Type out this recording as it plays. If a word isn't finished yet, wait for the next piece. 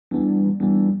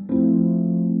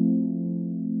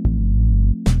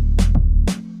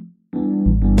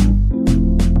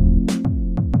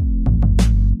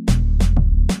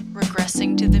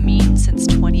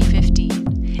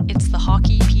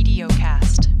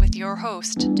your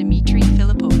host, Dmitry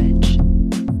Filipovich.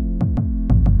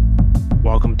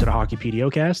 Welcome to the Hockey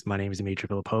PDOcast. My name is Dmitry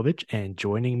Filipovich, and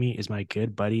joining me is my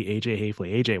good buddy AJ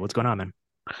Hafley. AJ, what's going on, man?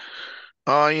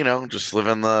 Just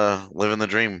living the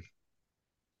dream.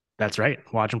 That's right.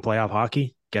 Watching playoff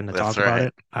hockey, getting to That's talk about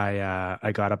right. it.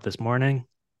 I got up this morning,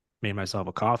 made myself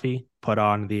a coffee, put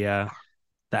on the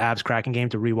Avs Kraken game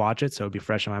to rewatch it, so it'd be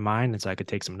fresh in my mind, and so I could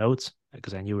take some notes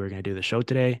because I knew we were going to do the show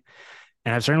today.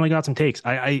 And I've certainly got some takes.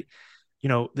 This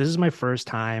is my first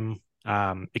time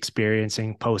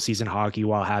experiencing postseason hockey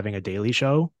while having a daily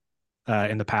show.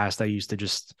 In the past, I used to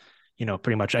just,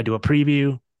 pretty much I do a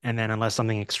preview, and then unless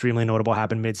something extremely notable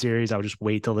happened mid-series, I would just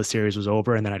wait till the series was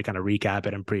over, and then I'd kind of recap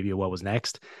it and preview what was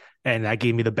next. And that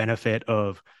gave me the benefit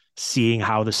of seeing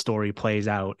how the story plays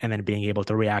out and then being able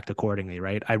to react accordingly,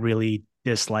 right? I really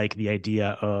dislike the idea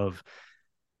of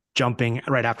jumping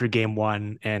right after game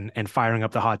one and firing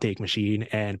up the hot take machine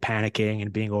and panicking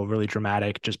and being overly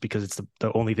dramatic just because it's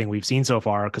the only thing we've seen so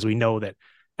far. Because we know that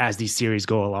as these series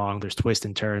go along, there's twists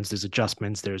and turns, there's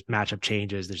adjustments, there's matchup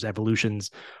changes, there's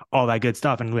evolutions, all that good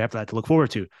stuff. And we have that to look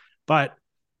forward to. But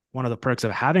one of the perks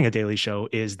of having a daily show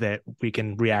is that we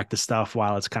can react to stuff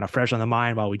while it's kind of fresh on the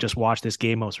mind while we just watched this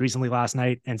game most recently last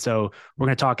night. And so we're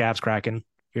going to talk Avs Kraken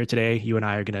here today. You and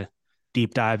I are going to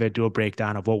deep dive it, do a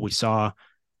breakdown of what we saw,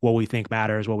 what we think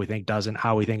matters, what we think doesn't,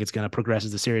 how we think it's going to progress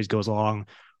as the series goes along.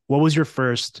 What was your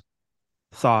first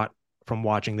thought from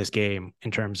watching this game in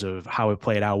terms of how it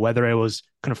played out, whether it was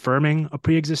confirming a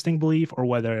pre-existing belief or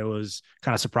whether it was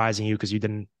kind of surprising you because you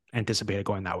didn't anticipate it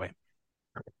going that way?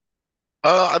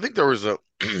 I think there was a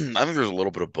I think there's a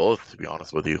little bit of both, to be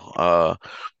honest with you. I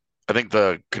think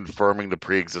the confirming the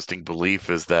pre-existing belief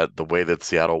is that the way that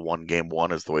Seattle won game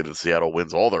one is the way that Seattle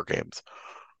wins all their games.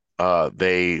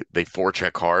 They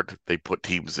forecheck hard, they put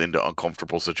teams into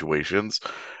uncomfortable situations,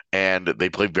 and they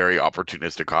play very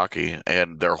opportunistic hockey,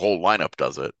 and their whole lineup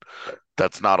does it.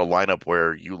 That's not a lineup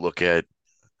where you look at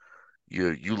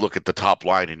the top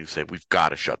line and you say we've got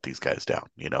to shut these guys down.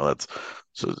 That's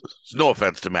so. No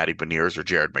offense to Matty Beniers or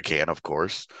Jared McCann, of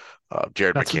course.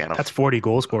 Jared That's McCann, that's 40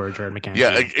 goal scorer Jared McCann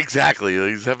yeah, too. exactly.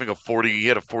 He's having a 40. He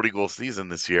had a 40 goal season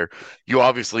this year. You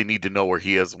obviously need to know where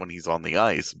he is when he's on the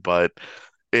ice, but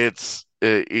Jared.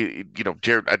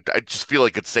 I just feel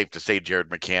like it's safe to say Jared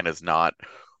McCann is not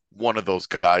one of those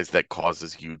guys that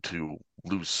causes you to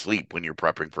lose sleep when you're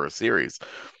prepping for a series.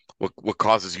 What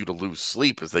causes you to lose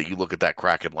sleep is that you look at that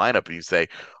Kraken lineup and you say,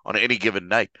 on any given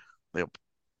night, you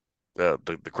the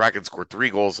Kraken scored 3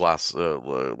 goals last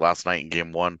night in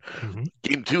game one. Mm-hmm.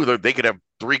 Game two, they could have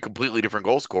three completely different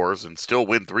goal scorers and still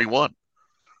win 3-1.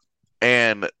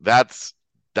 And that's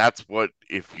what,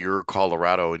 if you're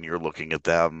Colorado and you're looking at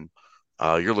them,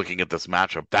 you're looking at this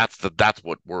matchup. That's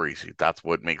what worries you. That's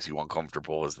what makes you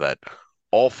uncomfortable, is that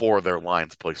all four of their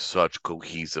lines play such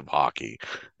cohesive hockey,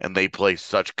 and they play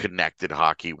such connected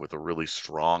hockey with a really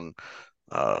strong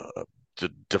uh,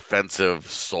 defensive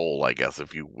soul, I guess,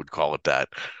 if you would call it that.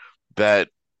 That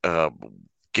uh,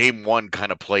 game one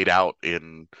kind of played out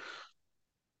in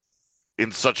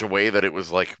such a way that it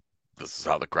was like, this is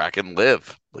how the Kraken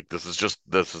live. Like, this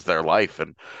is their life.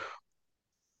 And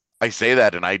I say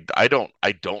that, and I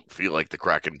don't feel like the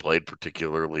Kraken played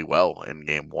particularly well in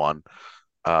game one.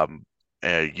 Um,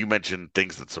 you mentioned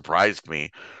things that surprised me.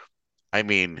 I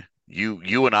mean,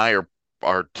 you and I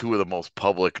are two of the most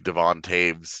public Devon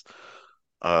Taves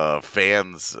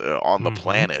fans on the Mm-hmm.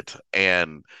 planet,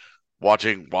 and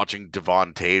watching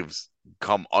Devon Taves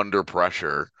come under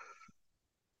pressure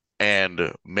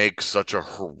and make such a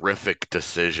horrific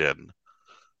decision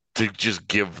to just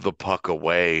give the puck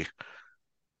away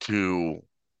to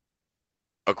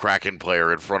a Kraken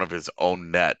player in front of his own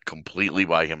net completely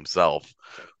by himself,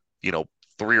 you know,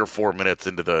 3 or 4 minutes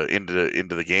into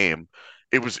the game,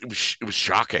 it was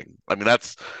shocking. I mean,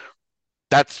 that's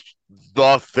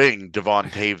the thing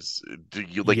Devon Taves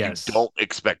you Yes. don't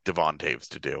expect Devon Taves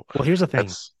to do. Well, here's the thing,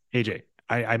 That's AJ.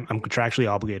 I'm contractually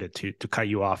obligated to cut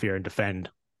you off here and defend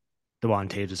Devon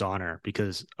Taves' honor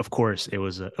because, of course, it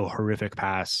was a horrific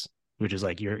pass, which is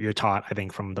like you're taught, I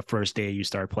think, from the first day you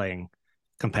start playing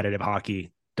competitive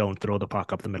hockey. Don't throw the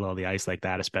puck up the middle of the ice like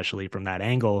that, especially from that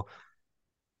angle.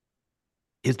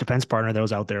 His defense partner that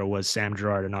was out there was Sam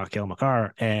Girard and not Cale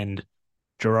Makar, and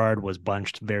Girard was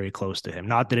bunched very close to him.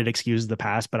 Not that it excuses the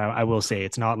pass, but I will say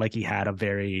it's not like he had a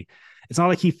very. It's not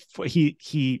like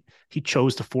he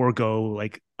chose to forego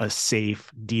like a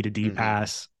safe D to D mhm.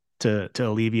 pass to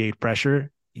alleviate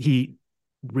pressure. He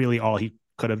really all he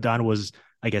could have done was,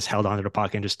 I guess, held onto the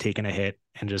puck and just taken a hit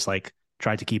and just like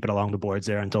tried to keep it along the boards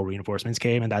there until reinforcements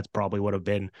came, and that's probably would have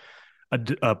been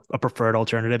a preferred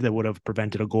alternative that would have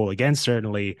prevented a goal against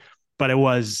certainly. but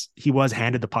he was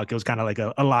handed the puck. It was kind of like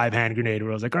a live hand grenade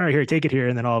where I was like, all right, here, take it here.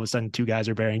 And then all of a sudden 2 guys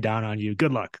are bearing down on you.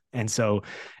 Good luck. And so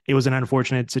it was an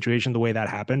unfortunate situation the way that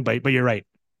happened, but you're right.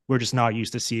 We're just not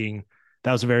used to seeing.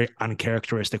 That was a very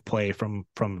uncharacteristic play from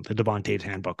the Devon Taves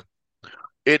handbook.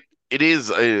 It is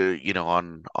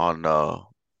on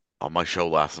my show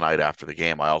last night after the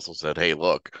game, I also said, hey,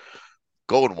 look,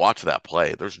 go and watch that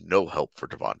play. There's no help for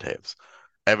Devon Taves.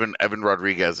 Evan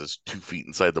Rodriguez is 2 feet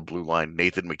inside the blue line.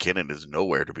 Nathan McKinnon is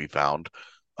nowhere to be found.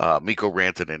 Mikko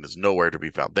Rantanen is nowhere to be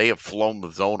found. They have flown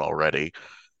the zone already,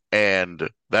 and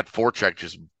that forecheck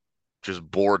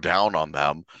just bore down on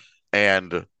them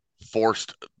and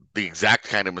forced the exact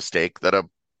kind of mistake that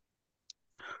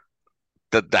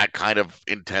kind of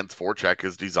intense forecheck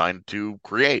is designed to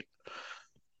create.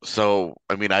 So,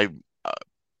 I mean, uh,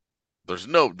 there's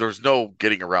no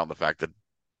getting around the fact that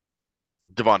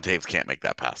Devon Taves can't make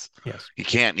that pass. Yes. He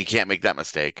can't make that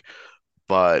mistake.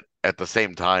 But at the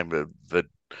same time,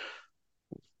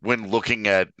 when looking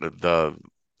at the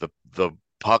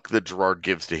puck that Gerard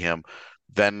gives to him,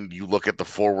 then you look at the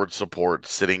forward support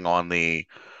sitting on the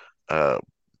uh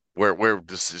where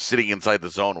this is sitting inside the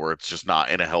zone where it's just not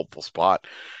in a helpful spot.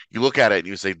 You look at it and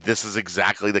you say, this is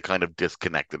exactly the kind of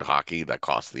disconnected hockey that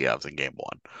cost the Avs in game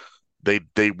one.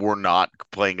 They were not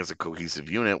playing as a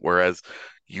cohesive unit, whereas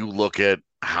you look at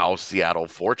how Seattle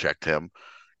forechecked him.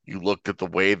 You looked at the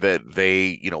way that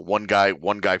one guy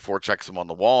forechecks him on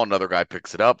the wall, another guy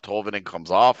picks it up, Tolvanen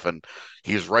comes off, and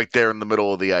he's right there in the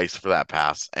middle of the ice for that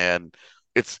pass. And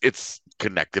it's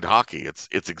connected hockey.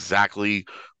 It's exactly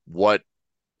what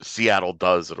Seattle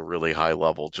does at a really high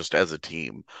level, just as a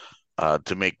team,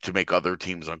 to make other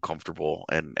teams uncomfortable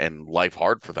and life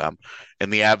hard for them.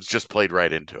 And the Avs just played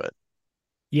right into it.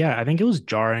 Yeah, I think it was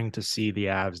jarring to see the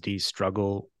Avs D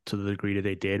struggle to the degree that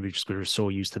they did, because we were so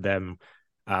used to them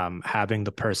having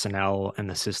the personnel and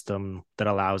the system that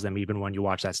allows them. Even when you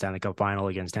watch that Stanley Cup final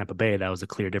against Tampa Bay, that was the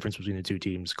clear difference between the two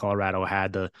teams. Colorado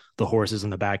had the horses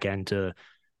in the back end to,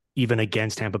 even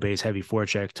against Tampa Bay's heavy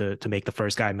forecheck, to make the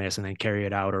first guy miss and then carry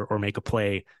it out, or make a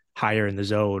play higher in the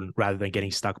zone rather than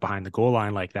getting stuck behind the goal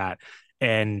line like that.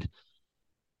 And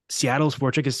Seattle's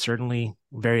forecheck is certainly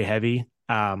very heavy.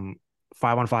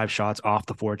 5-on-5 shots off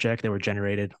the forecheck that were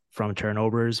generated from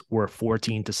turnovers were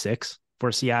 14-6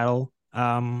 for Seattle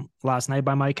last night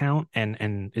by my count.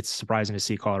 And it's surprising to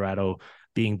see Colorado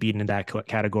being beaten in that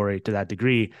category to that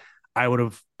degree. I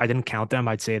didn't count them.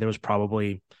 I'd say there was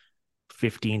probably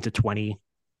 15 to 20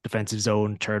 defensive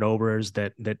zone turnovers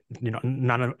that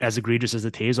not as egregious as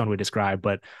the Taves one we described,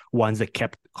 but ones that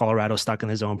kept Colorado stuck in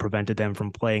the zone, prevented them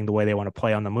from playing the way they want to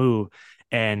play on the move,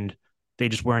 and they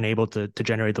just weren't able to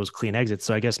generate those clean exits.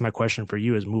 So I guess my question for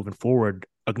you is, moving forward,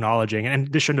 acknowledging,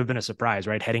 and this shouldn't have been a surprise,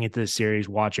 right? Heading into this series,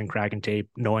 watching Kraken tape,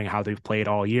 knowing how they've played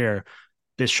all year,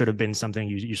 this should have been something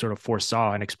you sort of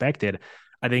foresaw and expected.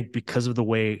 I think because of the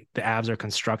way the Avs are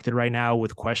constructed right now,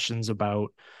 with questions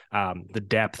about the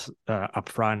depth up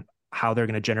front, how they're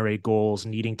going to generate goals,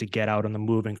 needing to get out on the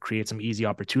move and create some easy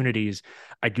opportunities,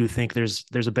 I do think there's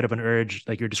a bit of an urge,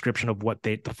 like your description of what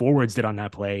the forwards did on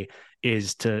that play,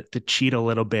 is to cheat a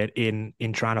little bit in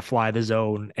trying to fly the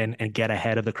zone and get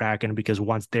ahead of the Kraken, because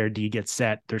once their D gets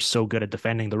set, they're so good at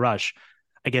defending the rush.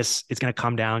 I guess it's going to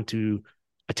come down to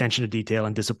attention to detail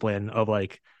and discipline of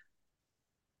like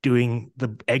doing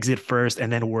the exit first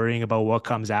and then worrying about what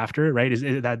comes after, right?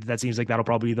 That seems like that'll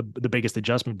probably be the biggest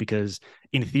adjustment, because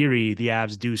in theory, the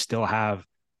Avs do still have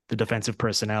the defensive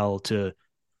personnel to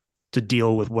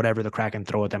deal with whatever the Kraken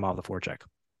throw at them off the forecheck.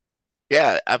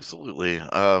 Yeah, absolutely.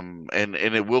 And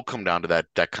it will come down to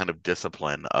that kind of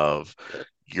discipline of,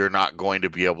 you're not going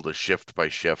to be able to shift by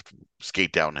shift,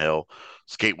 skate downhill,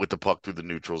 skate with the puck through the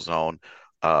neutral zone,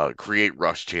 create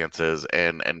rush chances,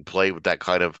 and play with that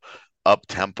kind of up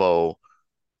tempo,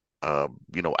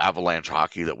 Avalanche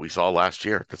hockey that we saw last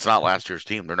year. It's not last year's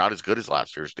team. They're not as good as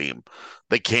last year's team.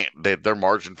 Their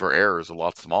margin for error is a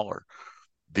lot smaller.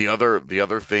 The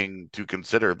other thing to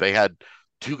consider, they had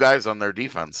 2 guys on their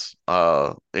defense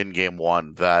in game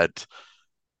one that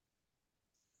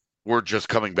were just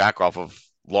coming back off of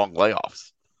long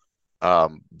layoffs.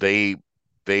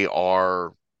 They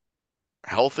are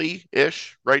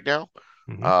healthy-ish right now.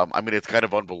 Mm-hmm. I mean, it's kind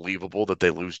of unbelievable that they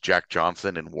lose Jack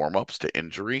Johnson in warmups to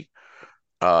injury,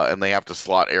 and they have to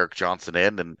slot Eric Johnson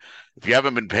in. And if you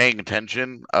haven't been paying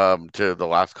attention to the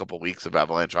last couple of weeks of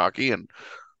Avalanche hockey, and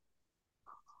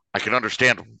I can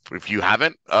understand if you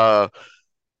haven't,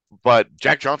 but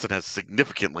Jack Johnson has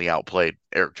significantly outplayed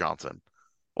Eric Johnson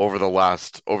over the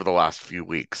last few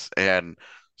weeks, and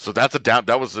so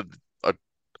that was a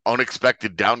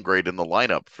unexpected downgrade in the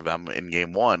lineup for them in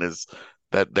game one, is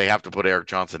that they have to put Eric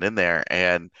Johnson in there.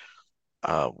 And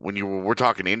when we're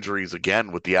talking injuries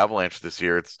again with the Avalanche this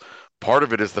year, it's part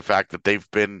of it is the fact that they've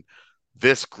been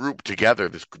this group together,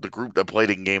 the group that played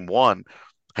in game one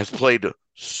has played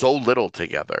so little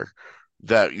together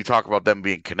that you talk about them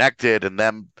being connected and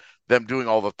them doing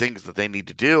all the things that they need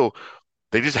to do.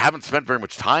 They just haven't spent very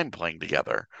much time playing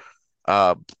together,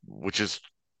 which is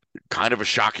kind of a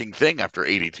shocking thing after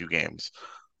 82 games.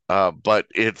 But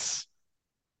it's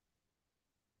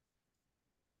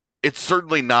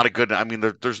certainly not a good. I mean,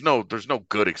 there's no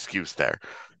good excuse there.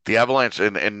 The Avalanche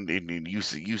and you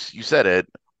said it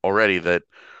already that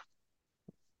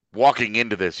walking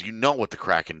into this, you know what the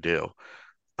Kraken do.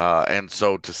 And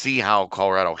so to see how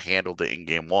Colorado handled it in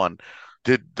game one,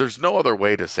 there's no other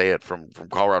way to say it from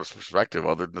Colorado's perspective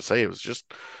other than to say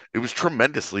it was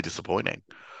tremendously disappointing.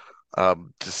 To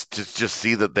just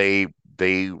see that they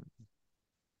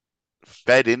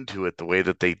fed into it the way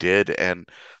that they did, and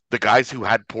the guys who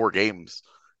had poor games,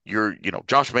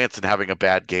 Josh Manson having a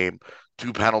bad game,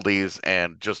 two penalties,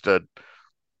 and just a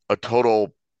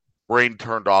total brain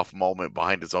turned off moment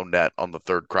behind his own net on the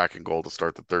third Kraken goal to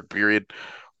start the third period.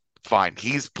 Fine.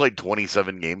 He's played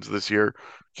 27 games this year.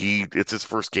 It's his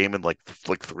first game in like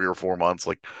 3 or 4 months.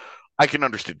 Like I can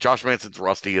understand. Josh Manson's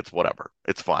rusty. It's whatever.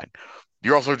 It's fine.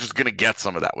 You're also just gonna get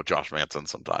some of that with Josh Manson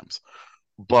sometimes.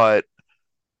 But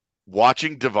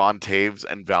watching Devon Taves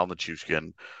and Val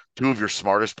Nichushkin, two of your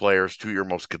smartest players, two of your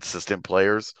most consistent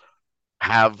players,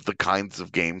 have the kinds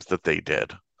of games that they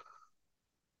did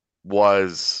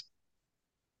was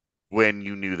when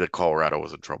you knew that Colorado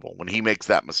was in trouble. When he makes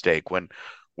that mistake, when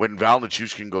Val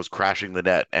Nichushkin goes crashing the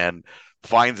net and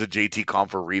finds a JT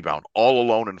Compher rebound all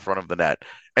alone in front of the net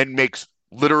and makes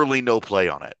literally no play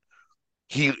on it.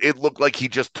 It looked like he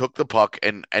just took the puck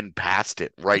and passed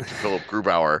it right to Philip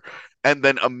Grubauer and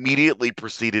then immediately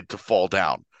proceeded to fall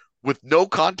down with no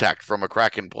contact from a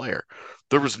Kraken player.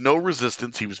 There was no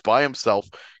resistance. He was by himself.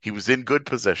 He was in good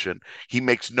position. He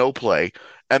makes no play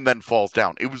and then falls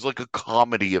down. It was like a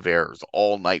comedy of errors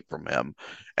all night from him.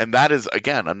 And that is,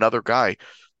 again, another guy.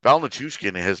 Val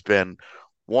Nichushkin has been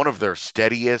one of their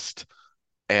steadiest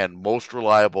and most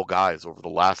reliable guys over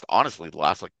honestly, the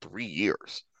last like 3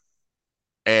 years.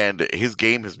 And his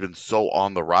game has been so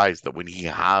on the rise that when he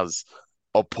has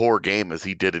a poor game as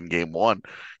he did in game one,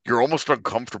 you're almost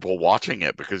uncomfortable watching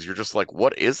it because you're just like,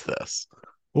 what is this?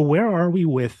 Well, where are we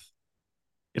with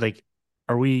like,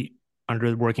 are we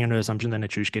working under the assumption that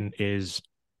Nichushkin is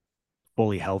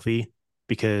fully healthy? No.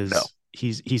 Because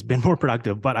he's been more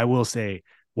productive, but I will say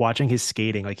watching his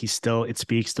skating, like it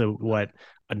speaks to what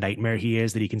a nightmare he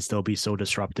is that he can still be so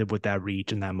disruptive with that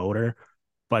reach and that motor.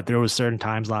 But there was certain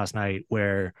times last night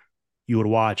where you would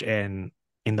watch, and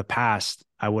in the past,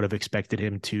 I would have expected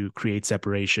him to create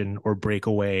separation or break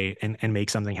away and make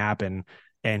something happen.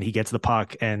 And he gets the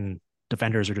puck, and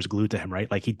defenders are just glued to him,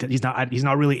 right? Like he's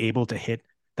not really able to hit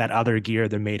that other gear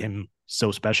that made him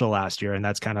so special last year, and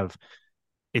that's kind of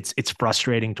it's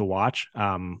frustrating to watch.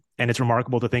 And it's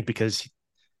remarkable to think because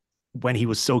when he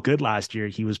was so good last year,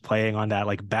 he was playing on that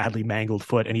like badly mangled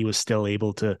foot, and he was still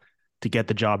able to get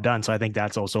the job done. So I think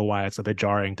that's also why it's a bit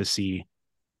jarring to see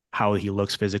how he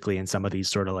looks physically in some of these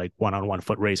sort of like one-on-one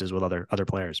foot races with other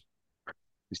players.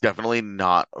 He's definitely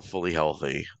not fully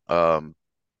healthy. I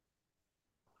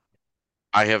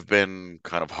have been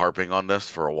kind of harping on this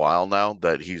for a while now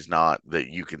that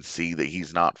you can see that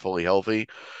he's not fully healthy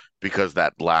because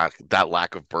that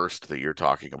lack of burst that you're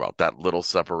talking about, that little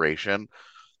separation.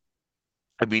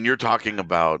 I mean, you're talking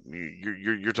about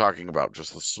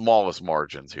just the smallest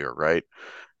margins here, right?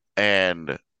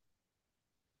 And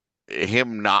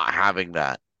him not having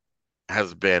that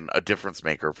has been a difference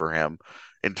maker for him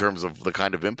in terms of the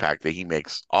kind of impact that he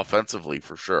makes offensively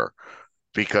for sure.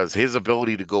 Because his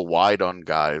ability to go wide on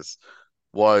guys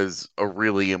was a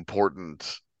really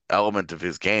important element of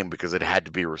his game because it had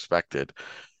to be respected.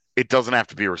 It doesn't have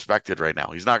to be respected right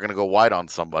now. He's not going to go wide on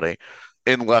somebody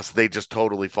unless they just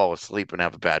totally fall asleep and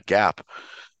have a bad gap.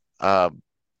 Uh,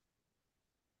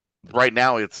 right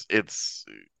now, it's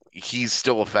he's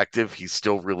still effective. He's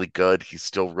still really good. He's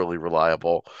still really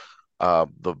reliable.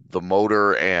 The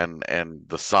motor and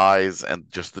the size and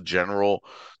just the general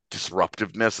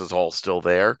disruptiveness is all still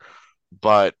there,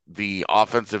 but the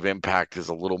offensive impact is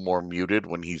a little more muted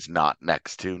when he's not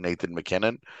next to Nathan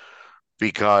MacKinnon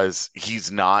because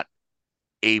he's not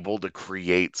able to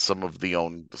create some of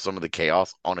the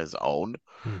chaos on his own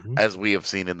Mm-hmm. as we have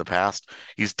seen in the past.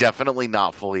 He's definitely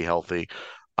not fully healthy,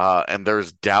 and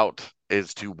there's doubt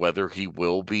as to whether he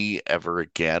will be ever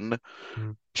again,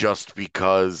 Mm-hmm. just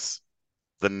because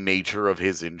the nature of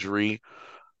his injury,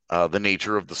 the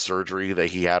nature of the surgery that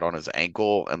he had on his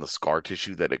ankle, and the scar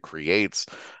tissue that it creates,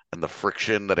 and the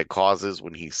friction that it causes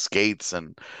when he skates,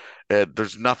 and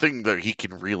there's nothing that he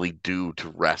can really do to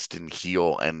rest and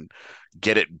heal and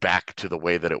get it back to the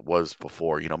way that it was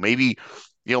before. Maybe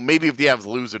if the Avs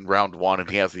lose in round one and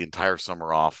he has the entire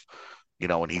summer off,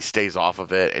 and he stays off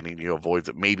of it and he avoids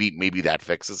it, maybe that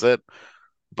fixes it.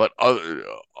 But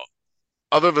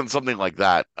other than something like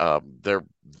that,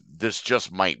 this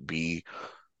just might be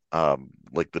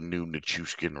like the new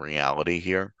Nichushkin reality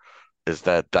here, is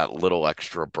that little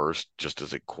extra burst just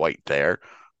isn't quite there,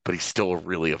 but he's still a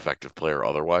really effective player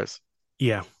otherwise.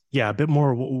 Yeah. Yeah. A bit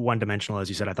more one dimensional, as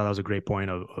you said. I thought that was a great point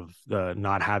of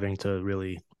not having to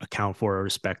really account for or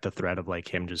respect the threat of like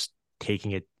him just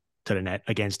taking it to the net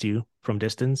against you from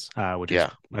distance, which is Yeah.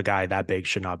 a guy that big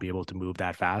should not be able to move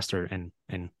that fast, and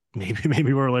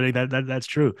maybe we're learning that's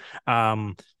true.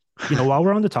 While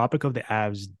we're on the topic of the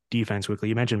Avs defense quickly,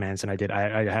 you mentioned Manson.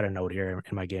 I had a note here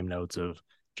in my game notes of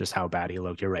just how bad he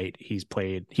looked. You're right. He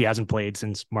hasn't played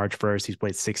since March 1st. He's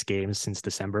played 6 games since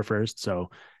December 1st. So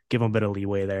give him a bit of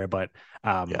leeway there. But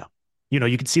Yeah.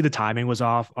 you could see the timing was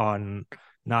off on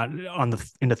not on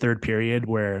in the third period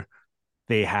where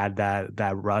they had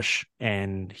that rush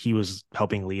and he was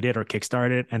helping lead it or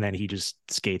kickstart it, and then he just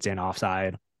skates in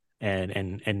offside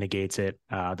and negates it.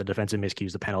 The defensive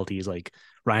miscues, the penalties, like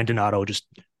Ryan Donato just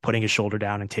putting his shoulder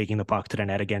down and taking the puck to the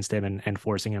net against him and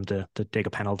forcing him to take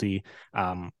a penalty.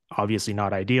 Obviously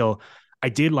not ideal. I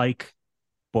did like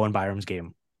Bowen Byram's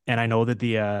game, and I know that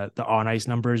the on ice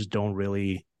numbers don't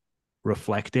really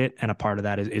reflect it, and a part of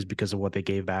that is because of what they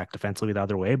gave back defensively the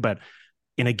other way. But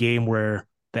in a game where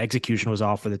the execution was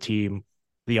off for the team,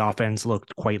 the offense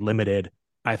looked quite limited.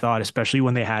 I thought, especially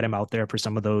when they had him out there for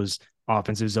some of those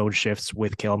offensive zone shifts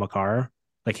with Cale Makar,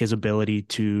 like his ability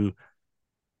to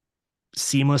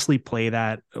seamlessly play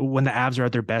that when the Avs are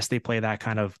at their best, they play that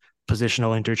kind of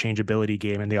positional interchangeability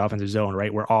game in the offensive zone,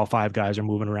 right? Where all five guys are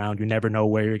moving around. You never know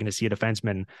where you're going to see a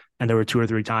defenseman. And there were 2 or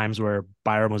 3 times where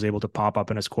Byram was able to pop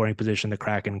up in a scoring position. The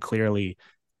Kraken clearly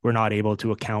were not able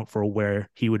to account for where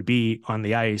he would be on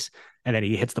the ice. And then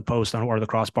he hits the post on or the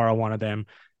crossbar on one of them.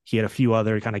 He had a few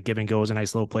other kind of give and goes and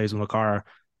nice little plays with Makar.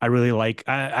 I really like,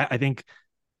 I think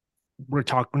we're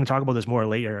going to talk about this more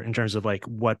later in terms of like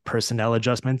what personnel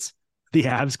adjustments the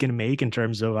Avs can make in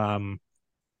terms of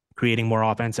creating more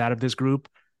offense out of this group.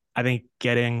 I think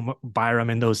getting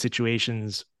Byram in those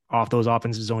situations off those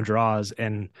offensive zone draws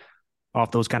and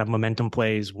off those kind of momentum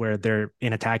plays where they're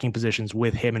in attacking positions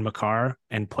with him and Makar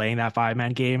and playing that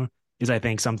 5-man game is, I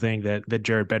think, something that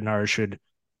Jared Bednar should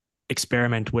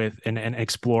experiment with and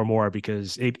explore more,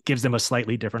 because it gives them a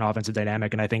slightly different offensive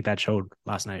dynamic. And I think that showed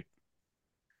last night.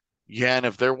 Yeah, and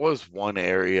if there was one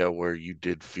area where you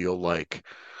did feel like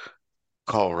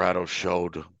Colorado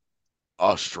showed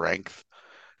a strength,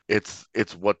 it's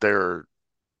what their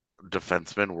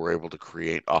defensemen were able to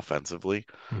create offensively.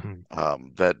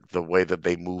 Mm-hmm. That the way that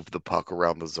they moved the puck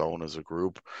around the zone as a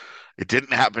group, it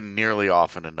didn't happen nearly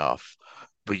often enough.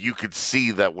 But you could see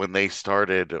that when they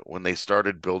started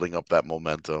building up that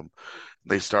momentum,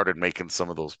 they started making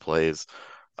some of those plays.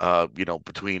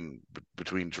 Between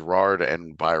Gerard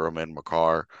and Byram and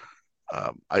Makar,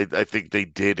 I think they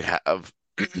did have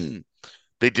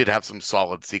they did have some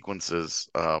solid sequences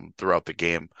throughout the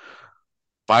game.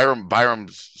 Byram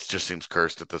just seems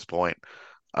cursed at this point.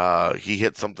 He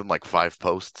hit something like 5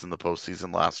 posts in the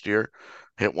postseason last year.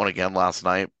 Hit one again last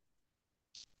night.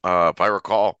 If I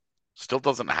recall, still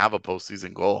doesn't have a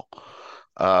postseason goal.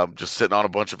 Just sitting on a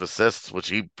bunch of assists, which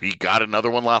he got another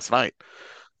one last night.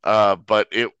 But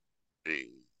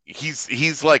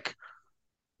he's like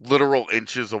literal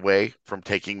inches away from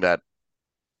taking that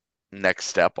next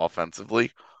step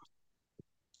offensively.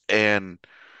 And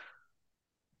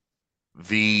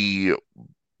the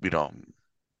you know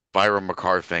Byram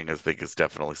Makar thing, I think, is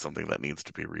definitely something that needs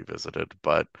to be revisited.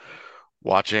 But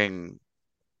watching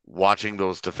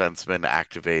those defensemen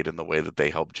activate in the way that they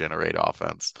help generate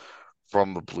offense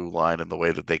from the blue line and the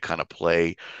way that they kind of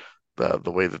play,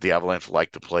 the way that the Avalanche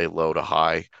like to play low to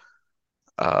high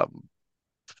um,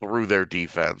 through their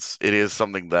defense, it is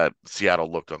something that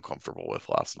Seattle looked uncomfortable with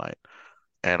last night.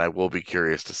 And I will be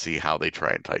curious to see how they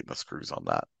try and tighten the screws on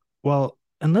that. Well,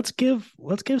 and let's give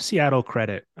Seattle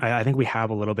credit. I think we have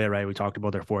a little bit, right? We talked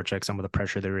about their forecheck, some of the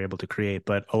pressure they were able to create,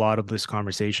 but a lot of this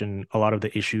conversation, a lot of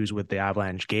the issues with the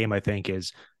Avalanche game, I think,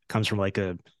 comes from like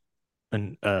an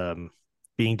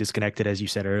being disconnected, as you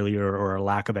said earlier, or a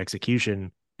lack of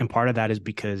execution. And part of that is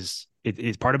because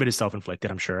part of it is self-inflicted,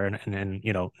 I'm sure, and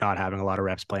not having a lot of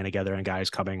reps playing together and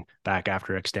guys coming back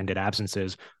after extended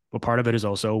absences. But part of it is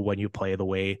also when you play the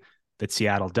way that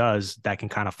Seattle does, that can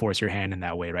kind of force your hand in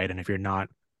that way, right? And if you're not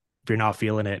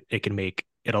feeling it, it can make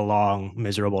it a long,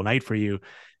 miserable night for you.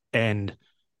 And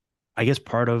I guess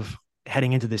part of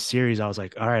heading into this series, I was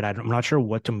like, all right, I'm not sure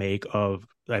what to make of.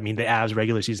 I mean, the Avs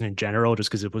regular season in general, just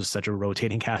because it was such a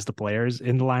rotating cast of players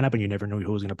in the lineup, and you never knew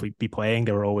who was going to be playing.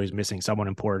 They were always missing someone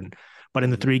important. But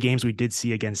in the Mhm. 3 games we did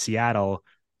see against Seattle,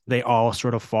 they all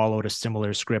sort of followed a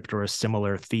similar script or a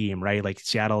similar theme, right? Like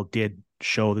Seattle did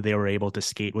show that they were able to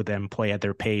skate with them, play at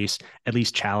their pace, at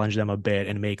least challenge them a bit,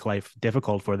 and make life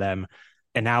difficult for them.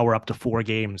 And now we're up to 4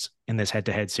 games in this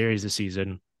head-to-head series this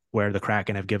season where the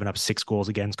Kraken have given up 6 goals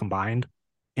against combined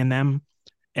in them.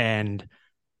 And,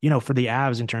 for the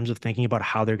Avs, in terms of thinking about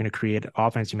how they're going to create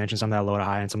offense, you mentioned some of that low to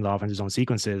high and some of the offense's own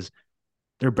sequences.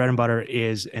 Their bread and butter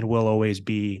is and will always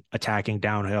be attacking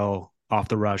downhill off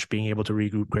the rush, being able to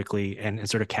regroup quickly and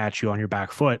sort of catch you on your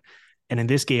back foot. And in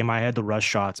this game, I had the rush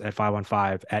shots at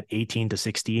 5-on-5 at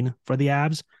 18-16 for the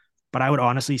Avs. But I would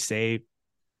honestly say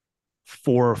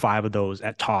 4 or 5 of those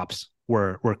at tops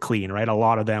were clean, right? A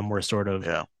lot of them were sort of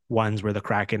Yeah. ones where the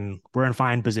Kraken were in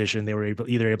fine position. They were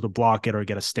either able to block it or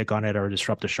get a stick on it or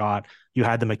disrupt a shot. You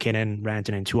had the McKinnon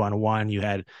Rantanen 2-on-1. You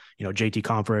had, JT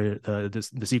Compher,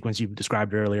 the sequence you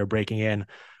described earlier, breaking in.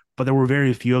 But there were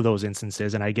very few of those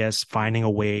instances. And I guess finding a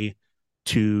way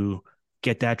to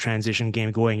get that transition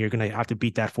game going, you're going to have to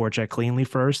beat that forecheck cleanly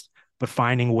first, but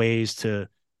finding ways to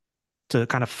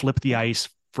kind of flip the ice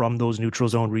from those neutral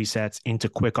zone resets into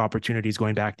quick opportunities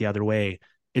going back the other way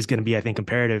is going to be, I think,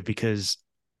 imperative, because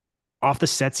off the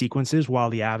set sequences, while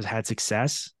the Avs had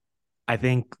success, I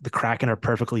think the Kraken are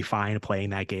perfectly fine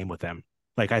playing that game with them.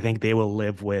 Like, I think they will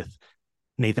live with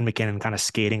Nathan McKinnon kind of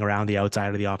skating around the outside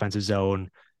of the offensive zone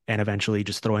and eventually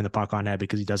just throwing the puck on net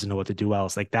because he doesn't know what to do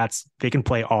else. Like, they can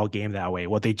play all game that way.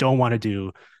 What they don't want to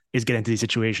do is get into these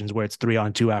situations where it's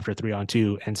 3-on-2 after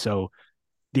 3-on-2. And so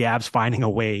the Avs finding a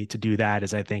way to do that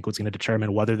is, I think, what's going to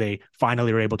determine whether they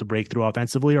finally are able to break through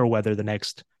offensively or whether the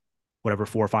next, whatever,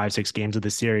 4, 5, 6 games of the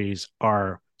series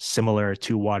are similar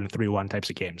 2-1, 3-1 types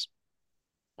of games.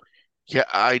 Yeah,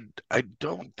 I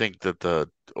don't think that the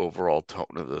overall tone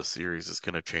of the series is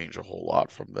going to change a whole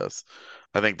lot from this.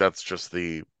 I think that's just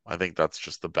the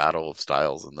battle of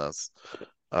styles in this.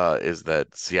 Is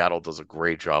that Seattle does a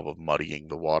great job of muddying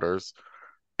the waters,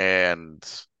 and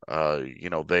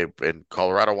they and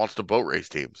Colorado wants to boat race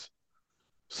teams.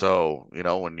 So,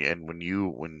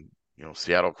 when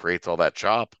Seattle creates all that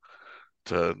chop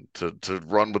to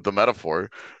run with the metaphor,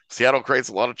 Seattle creates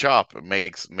a lot of chop. It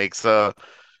makes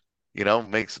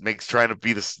trying to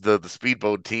be the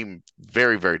speedboat team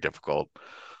very, very difficult.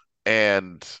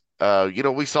 And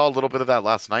we saw a little bit of that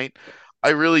last night. I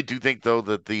really do think though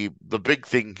that the big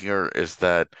thing here is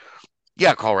that,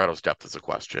 yeah, Colorado's depth is a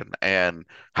question, and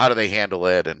how do they handle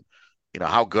it, and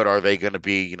how good are they going to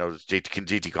be? Can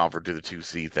JT Convert do the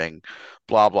 2C thing?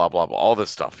 Blah blah blah blah. All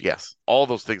this stuff. Yes, all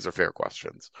those things are fair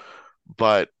questions.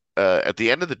 But at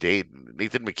the end of the day,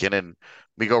 Nathan McKinnon,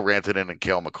 Mikko Rantanen, and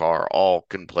Cale Makar all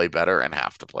can play better and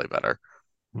have to play better,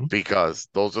 Mm-hmm. because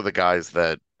those are the guys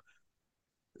that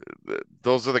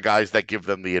give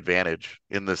them the advantage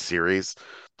in this series.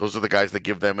 Those are the guys that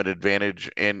give them an advantage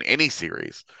in any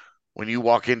series. When you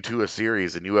walk into a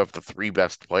series and you have the 3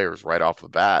 best players right off the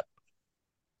bat,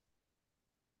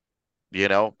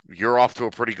 you're off to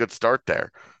a pretty good start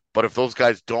there. But if those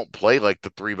guys don't play like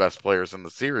the 3 best players in the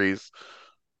series,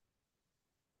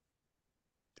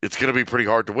 it's going to be pretty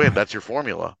hard to win. That's your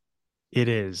formula. It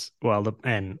is. Well,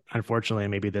 and unfortunately,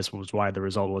 maybe this was why the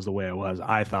result was the way it was.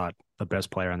 I thought the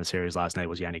best player on the series last night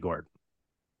was Yanni Gourde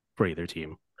for either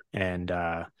team. And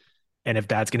if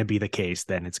that's going to be the case,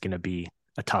 then it's going to be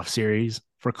a tough series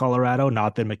for Colorado.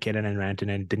 Not that McKinnon and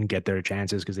Rantanen didn't get their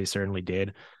chances, because they certainly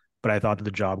did. But I thought that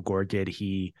the job Gourde did,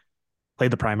 he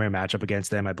played the primary matchup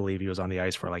against them. I believe he was on the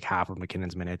ice for like half of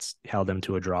McKinnon's minutes, held them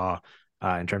to a draw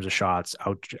in terms of shots,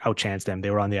 outchanced them. They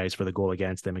were on the ice for the goal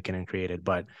against them McKinnon created.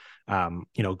 But,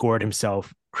 Gourde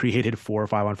himself created 4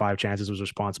 5-on-5 chances, was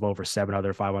responsible for 7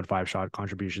 other 5-on-5 shot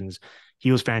contributions.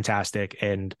 He was fantastic.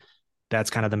 And that's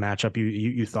kind of the matchup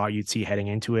you thought you'd see heading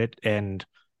into it. And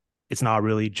it's not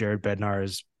really Jared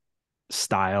Bednar's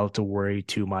style to worry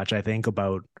too much, I think,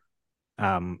 about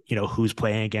who's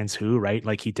playing against who, right?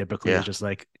 Like, he typically is just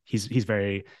like, he's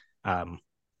very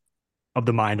of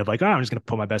the mind of like, oh, I'm just going to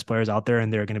put my best players out there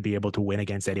and they're going to be able to win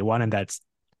against anyone. And that's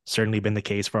certainly been the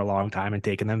case for a long time and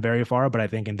taken them very far. But I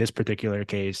think in this particular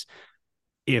case,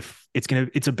 if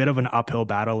it's a bit of an uphill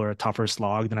battle or a tougher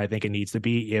slog than I think it needs to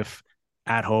be, if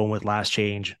at home with last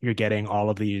change, you're getting all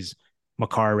of these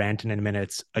Makar, Rantanen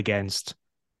minutes against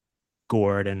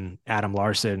Gourde and Adam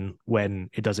Larsson when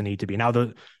it doesn't need to be. Now,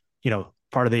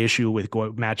 part of the issue with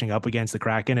matching up against the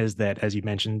Kraken is that, as you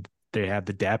mentioned, they have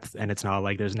the depth, and it's not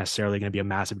like there's necessarily going to be a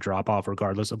massive drop off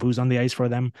regardless of who's on the ice for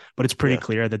them. But it's pretty Yeah.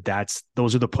 clear that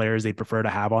those are the players they prefer to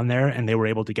have on there, and they were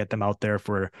able to get them out there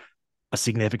for a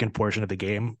significant portion of the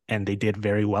game, and they did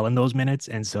very well in those minutes.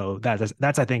 And so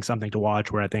that's I think something to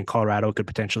watch, where I think Colorado could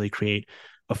potentially create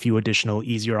a few additional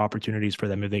easier opportunities for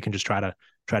them if they can just try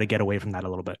to get away from that a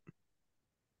little bit.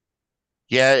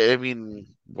 Yeah, I mean,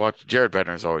 watch Jared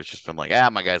Bednar's always just been like,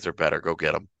 my guys are better, go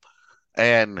get them.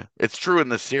 And it's true in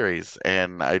this series,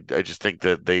 and I just think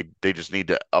that they just need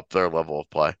to up their level of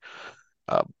play.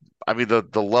 Uh, I mean the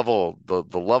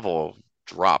level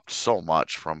dropped so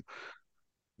much from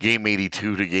game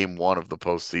 82 to game 1 of the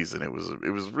postseason.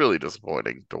 It was really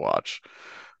disappointing to watch.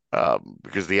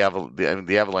 Because the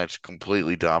Avalanche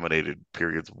completely dominated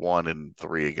periods 1 and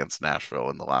 3 against Nashville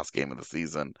in the last game of the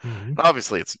season. Mm-hmm. And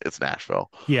obviously, it's Nashville.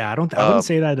 Yeah, I wouldn't Um,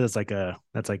 say that as like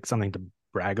that's like something to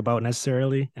brag about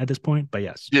necessarily at this point, but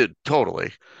yes. yeah,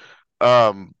 totally.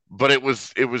 But it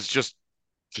was just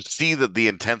to see that the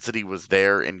intensity was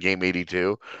there in game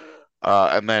 82.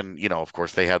 And then, of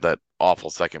course, they had that awful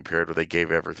second period where they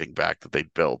gave everything back that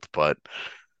they'd built.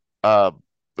 Uh,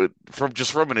 but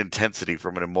from an intensity,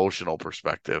 from an emotional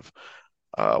perspective,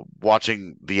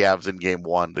 watching the Avs in game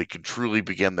 1, they can truly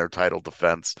begin their title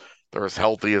defense. They're as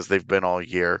healthy as they've been all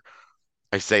year.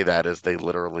 I say that as they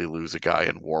literally lose a guy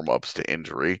in warm-ups to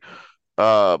injury.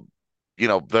 Uh,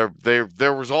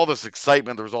 there was all this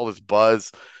excitement, there was all this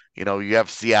buzz. You have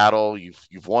Seattle,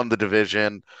 you've won the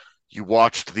division. You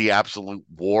watched the absolute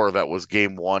war that was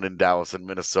game 1 in Dallas and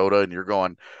Minnesota, and you're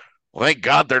going, well, thank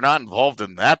God they're not involved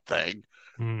in that thing.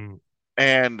 Mm.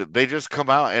 And they just come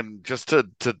out and just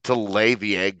to lay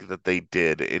the egg that they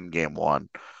did in game 1.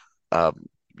 Um,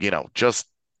 just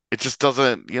it just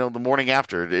doesn't, the morning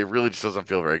after, it really just doesn't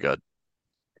feel very good.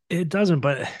 It doesn't,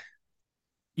 but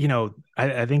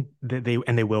I think that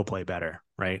they will play better,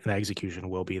 right? The execution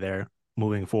will be there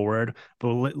moving forward.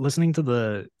 But listening to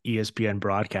the ESPN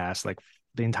broadcast, like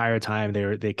the entire time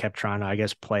they kept trying to, I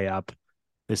guess, play up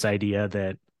this idea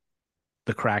that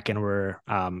the Kraken were,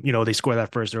 they score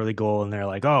that first early goal and they're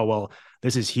like, oh, well,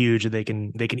 this is huge. They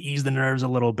can ease the nerves a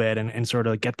little bit and sort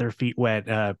of get their feet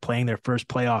wet, playing their first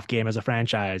playoff game as a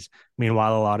franchise.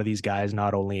 Meanwhile, a lot of these guys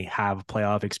not only have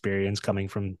playoff experience coming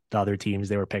from the other teams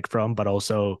they were picked from, but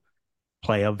also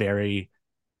play a very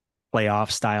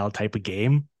playoff style type of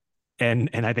game.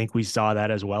 And I think we saw that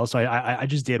as well. So I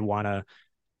just did want to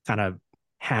kind of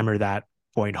hammer that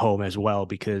point home as well,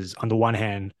 because on the one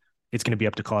hand, it's going to be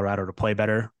up to Colorado to play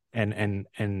better, and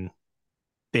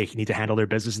they need to handle their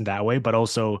business in that way. But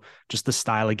also just the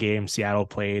style of game Seattle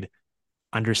played,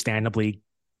 understandably,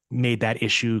 made that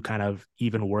issue kind of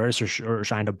even worse, or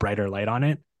shined a brighter light on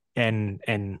it. And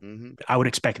Hmm. I would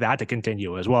expect that to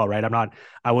continue as well, right?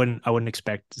 I wouldn't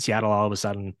expect Seattle all of a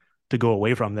sudden to go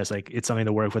away from this. Like, it's something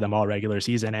to work for them all regular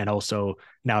season, and also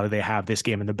now that they have this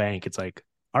game in the bank, it's like,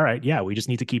 all right, yeah, we just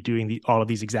need to keep doing all of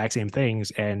these exact same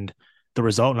things, and the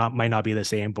result might not be the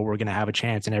same, but we're going to have a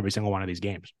chance in every single one of these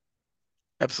games.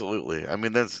 Absolutely. I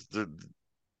mean, there's going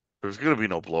to be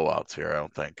no blowouts here, I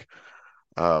don't think.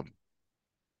 Um,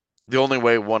 the only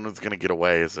way one is going to get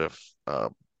away is if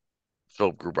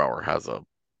Philip Grubauer has a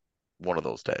one of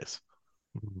those days.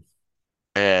 Mhm.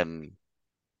 And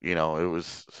it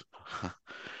was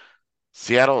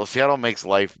Seattle makes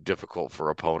life difficult for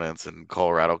opponents, and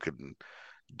Colorado can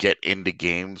get into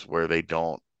games where they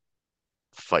don't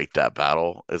fight that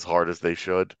battle as hard as they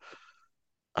should.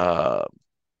 Uh,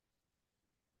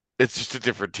 it's just a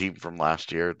different team from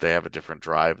last year. They have a different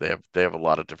drive. They have a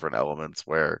lot of different elements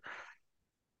where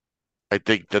I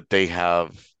think that they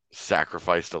have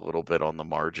sacrificed a little bit on the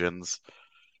margins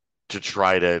to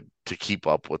try to keep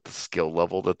up with the skill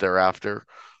level that they're after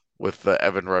with the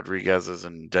Evan Rodriguez's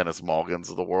and Dennis Malgins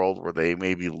of the world, where they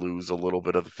maybe lose a little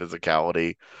bit of the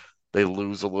physicality. They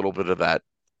lose a little bit of that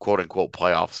quote unquote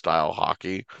playoff style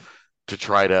hockey to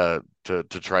try to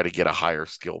get a higher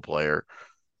skill player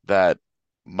that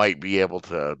might be able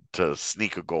to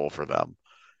sneak a goal for them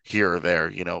here or there,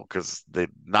 because they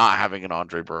not having an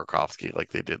Andre Burakovsky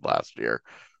like they did last year,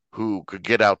 who could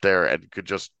get out there and could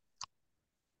just,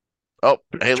 oh,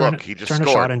 hey, look, he just Turn a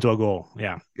shot scored. into a goal.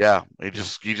 Yeah. Yeah, he Yeah.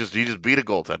 just he just he just beat a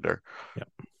goaltender. Yeah.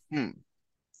 Hmm.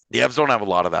 The Avs don't have a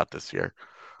lot of that this year.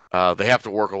 They have to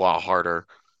work a lot harder.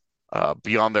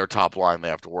 Beyond their top line, they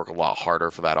have to work a lot harder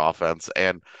for that offense,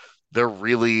 and they're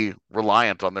really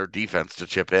reliant on their defense to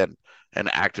chip in and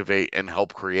activate and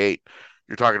help create.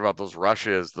 You're talking about those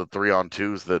rushes, the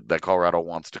 3-on-2s that Colorado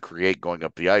wants to create going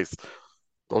up the ice.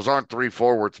 Those aren't three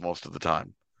forwards most of the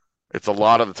time. It's a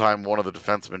lot of the time one of the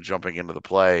defensemen jumping into the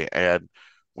play, and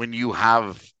when you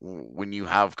have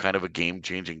kind of a game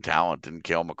changing talent in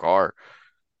Cale Makar,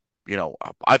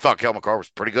 I thought Cale Makar was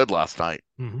pretty good last night.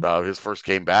 Mm-hmm. His first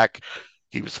game back,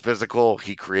 he was physical.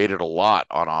 He created a lot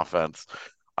on offense.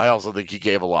 I also think he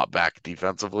gave a lot back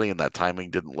defensively, and that timing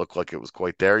didn't look like it was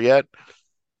quite there yet.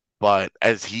 But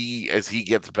as he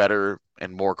gets better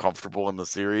and more comfortable in the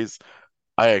series,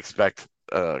 I expect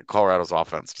Colorado's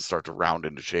offense to start to round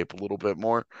into shape a little bit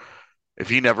more. If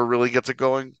he never really gets it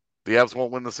going, the Avs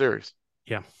won't win the series.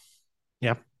 Yeah.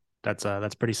 Yeah.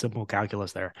 That's pretty simple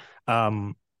calculus there.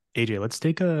 AJ, let's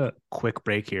take a quick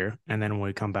break here, and then when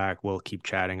we come back, we'll keep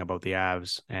chatting about the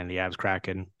Avs and the Avs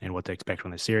Kraken and what to expect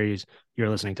from the series. You're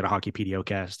listening to the Hockey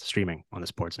PDOcast, streaming on the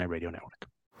Sportsnet Radio Network.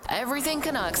 Everything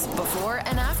Canucks before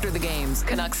and after the games.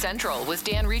 Canucks Central with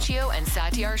Dan Riccio and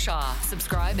Satyar Shah.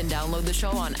 Subscribe and download the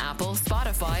show on Apple,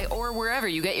 Spotify, or wherever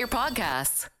you get your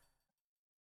podcasts.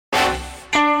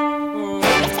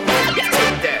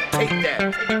 Take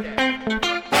that.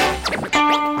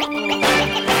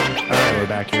 All right, we're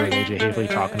back here with AJ Haefele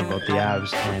talking about the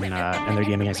Avs and their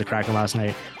game against the Kraken last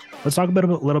night. Let's talk a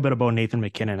little bit about Nathan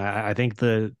MacKinnon. I think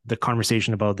the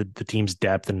conversation about the team's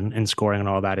depth and scoring and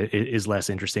all that is less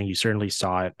interesting. You certainly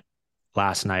saw it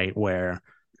last night where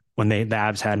when the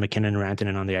Avs had MacKinnon and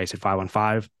Rantanen on the ice at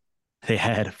 5-on-5, they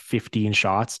had 15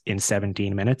 shots in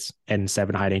 17 minutes and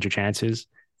 7 high danger chances.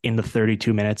 In the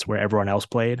 32 minutes where everyone else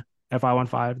played at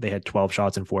 5-on-5, they had 12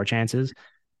 shots and 4 chances.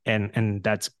 And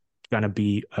that's going to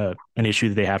be an issue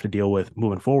that they have to deal with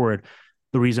moving forward.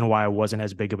 The reason why it wasn't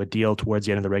as big of a deal towards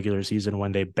the end of the regular season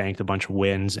when they banked a bunch of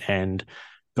wins and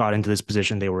got into this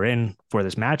position they were in for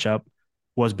this matchup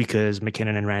was because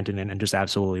MacKinnon and Rantanen and just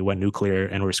absolutely went nuclear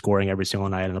and were scoring every single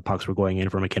night, and the pucks were going in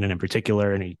for MacKinnon in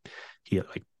particular, and he had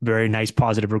like very nice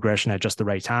positive regression at just the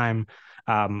right time.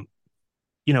 I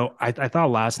thought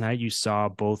last night you saw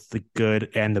both the good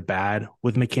and the bad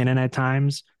with MacKinnon at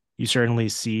times. You certainly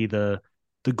see the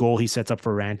goal he sets up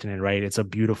for Rantanen, right? It's a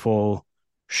beautiful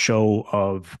show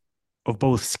of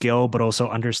both skill, but also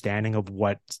understanding of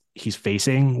what he's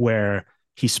facing, where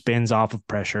he spins off of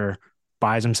pressure,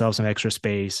 buys himself some extra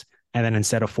space, and then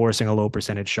instead of forcing a low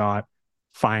percentage shot,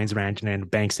 finds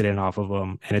Rantanen, banks it in off of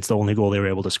him, and it's the only goal they were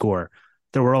able to score.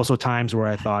 There were also times where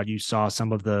I thought you saw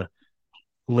some of the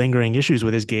lingering issues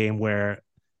with his game where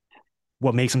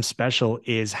what makes him special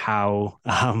is how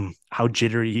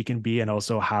jittery he can be, and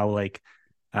also how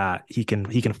he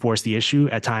can force the issue.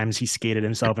 At times he skated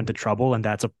himself into trouble, and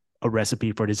that's a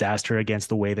recipe for disaster against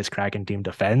the way this Kraken team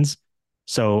defends.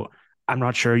 So I'm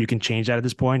not sure you can change that at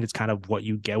this point. It's kind of what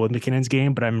you get with MacKinnon's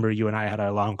game, but I remember you and I had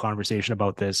a long conversation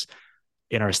about this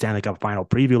in our Stanley Cup final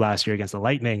preview last year against the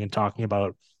Lightning, and talking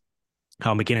about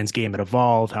how MacKinnon's game had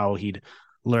evolved, how he'd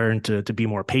learned to be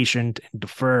more patient and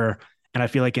defer. And I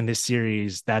feel like in this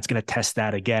series, that's going to test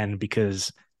that again,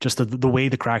 because just the way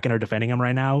the Kraken are defending him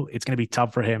right now, it's going to be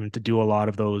tough for him to do a lot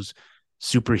of those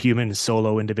superhuman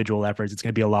solo individual efforts. It's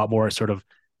going to be a lot more sort of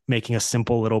making a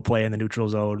simple little play in the neutral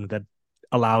zone that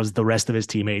allows the rest of his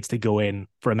teammates to go in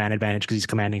for a man advantage because he's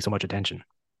commanding so much attention.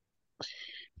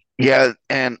 Yeah,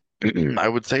 and I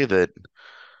would say that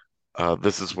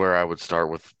this is where I would start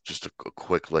with just a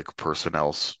quick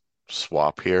personnel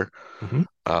swap here. Mm-hmm.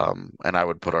 And I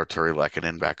would put Arturi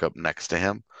Lehkonen back up next to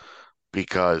him,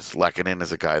 because Lehkonen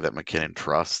is a guy that MacKinnon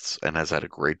trusts and has had a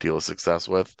great deal of success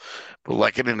with. But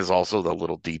Lehkonen is also the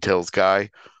little details guy.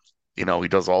 He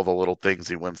does all the little things.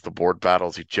 He wins the board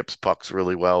battles. He chips pucks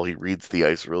really well. He reads the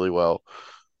ice really well.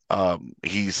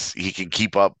 He can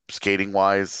keep up skating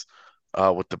wise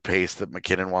with the pace that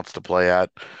MacKinnon wants to play at.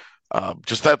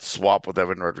 Just that swap with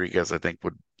Evan Rodriguez, I think,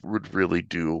 would really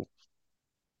do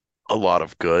a lot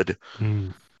of good.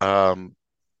 Mm.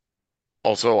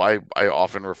 Also, I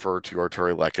often refer to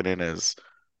Arturi Lehkonen as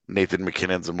Nathan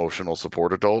MacKinnon's emotional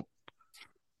support adult.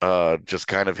 Just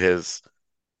kind of his,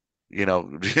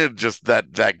 just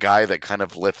that guy that kind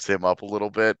of lifts him up a little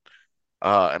bit.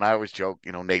 And I always joke,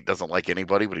 Nate doesn't like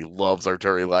anybody, but he loves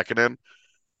Arturi Lehkonen.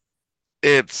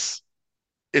 It's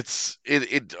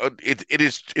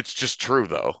just true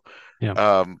though.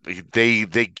 Yeah.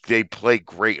 They play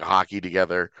great hockey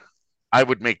together. I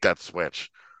would make that switch.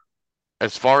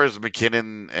 As far as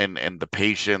MacKinnon and the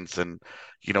patience, and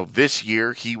this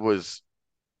year he was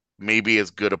maybe as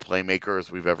good a playmaker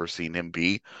as we've ever seen him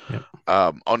be.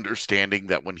 Yeah. Understanding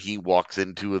that when he walks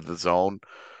into the zone,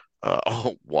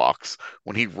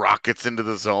 when he rockets into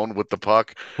the zone with the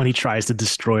puck, When he tries to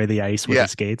destroy the ice with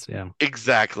his skates. Yeah.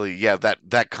 Exactly. Yeah,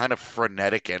 that kind of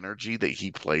frenetic energy that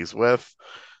he plays with,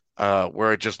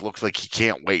 where it just looks like he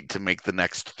can't wait to make the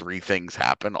next 3 things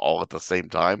happen all at the same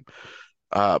time.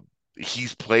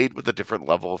 He's played with a different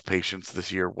level of patience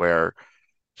this year, where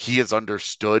he has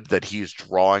understood that he is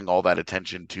drawing all that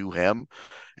attention to him.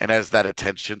 And as that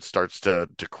attention starts to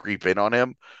creep in on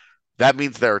him, that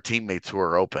means there are teammates who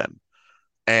are open.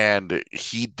 And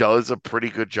he does a pretty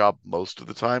good job most of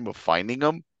the time of finding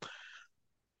them.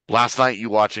 Last night, you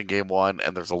watch in game one,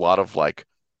 and there's a lot of like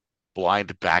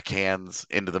blind backhands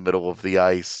into the middle of the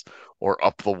ice or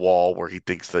up the wall where he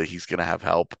thinks that he's going to have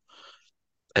help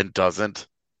and doesn't.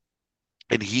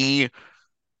 And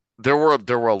there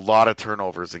were a lot of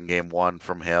turnovers in game one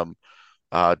from him,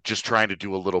 just trying to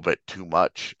do a little bit too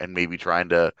much and maybe trying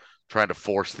to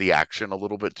force the action a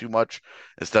little bit too much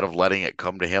instead of letting it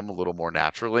come to him a little more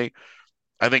naturally.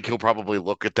 I think he'll probably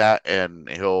look at that and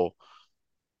the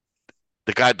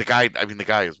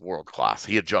guy is world class.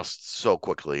 He adjusts so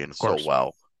quickly and Of so course.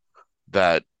 well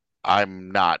that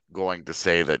I'm not going to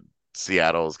say that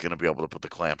Seattle is going to be able to put the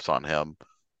clamps on him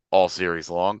all series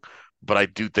long, but I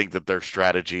do think that their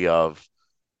strategy of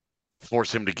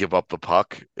force him to give up the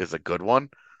puck is a good one.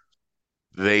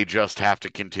 They just have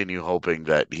to continue hoping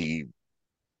that he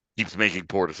keeps making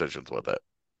poor decisions with it.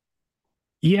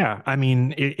 Yeah, I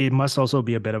mean, it must also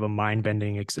be a bit of a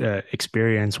mind-bending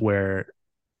experience where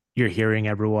you're hearing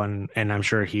everyone, and I'm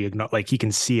sure like he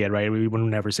can see it, right? We would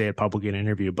never say it publicly in an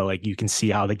interview, but like you can see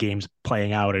how the game's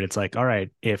playing out, and it's like, all right,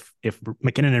 if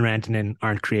McKinnon and Rantanen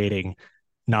aren't creating,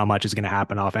 not much is going to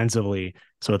happen offensively.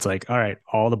 So it's like, all right,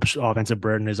 all the offensive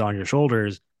burden is on your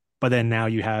shoulders, but then now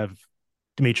you have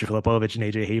Dmitry Filipovich and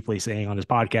AJ Haefele saying on his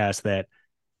podcast that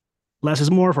less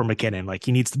is more for McKinnon. Like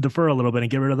he needs to defer a little bit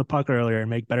and get rid of the puck earlier and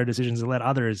make better decisions and let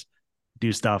others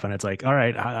do stuff. And it's like, all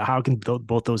right, how can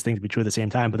both those things be true at the same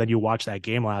time? But then you watch that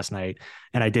game last night,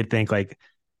 and I did think like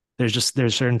there's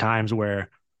certain times where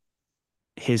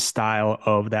his style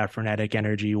of that frenetic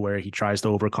energy where he tries to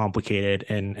overcomplicate it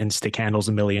and stick handles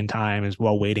a million times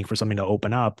while waiting for something to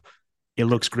open up. It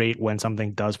looks great when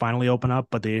something does finally open up,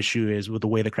 but the issue is with the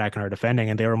way the Kraken are defending,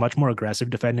 and they were much more aggressive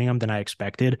defending them than I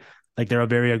expected. Like they're a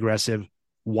very aggressive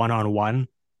one-on-one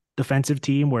defensive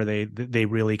team where they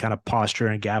really kind of posture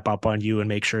and gap up on you and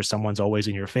make sure someone's always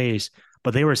in your face.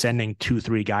 But they were sending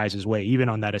 2-3 guys his way, even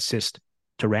on that assist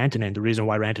to Rantanen. The reason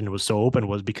why Rantanen was so open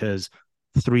was because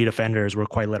 3 defenders were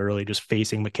quite literally just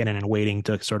facing McKinnon and waiting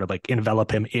to sort of like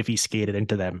envelop him if he skated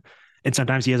into them. And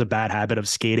sometimes he has a bad habit of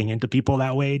skating into people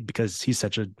that way because he's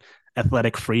such an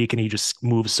athletic freak and he just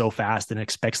moves so fast and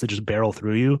expects to just barrel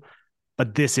through you.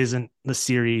 But this isn't the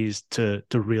series to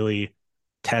really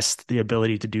test the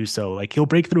ability to do so. Like he'll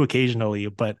break through occasionally,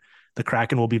 but the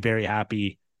Kraken will be very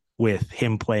happy with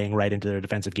him playing right into their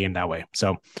defensive game that way.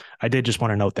 So I did just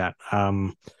want to note that.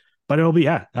 But it'll be,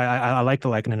 yeah, I like the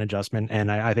Lehkonen adjustment,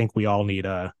 and I think we all need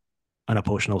an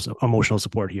emotional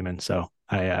support human. So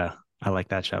I like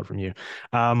that shout from you.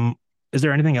 Is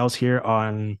there anything else here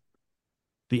on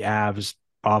the Avs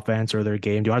offense or their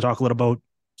game? Do you want to talk a little about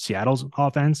Seattle's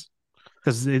offense?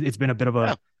 Because it's been a bit of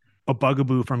a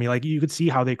bugaboo for me. Like you could see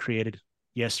how they created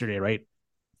yesterday, right?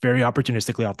 Very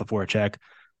opportunistically off the forecheck.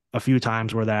 A few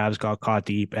times where the Avs got caught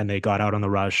deep and they got out on the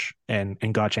rush and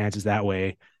got chances that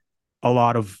way. A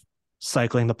lot of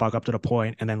cycling the puck up to the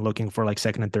point and then looking for like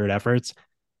second and third efforts.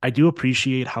 I do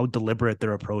appreciate how deliberate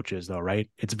their approach is, though, right?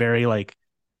 It's very like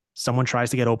someone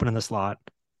tries to get open in the slot.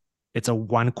 It's a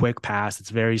one quick pass. It's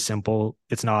very simple.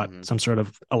 It's not some sort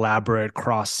of elaborate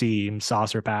cross seam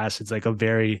saucer pass. It's like a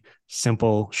very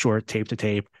simple, short tape to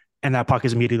tape. And that puck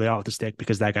is immediately off the stick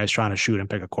because that guy's trying to shoot and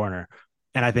pick a corner.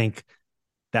 And I think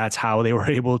that's how they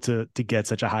were able to get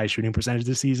such a high shooting percentage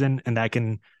this season. And that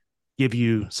can give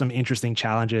you some interesting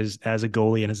challenges as a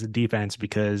goalie and as a defense,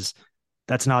 because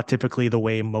that's not typically the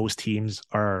way most teams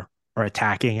are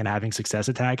attacking and having success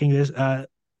attacking this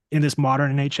in this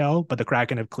modern NHL. But the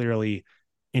Kraken have clearly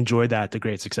enjoyed that to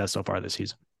great success so far this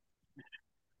season.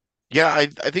 Yeah, I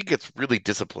think it's really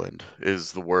disciplined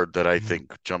is the word that I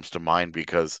think jumps to mind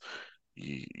because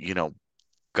you know,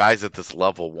 guys at this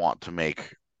level want to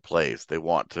make plays. They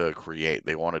want to create.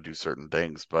 They want to do certain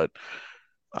things, but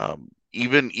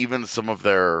even some of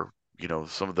their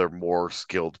more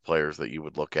skilled players that you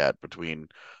would look at between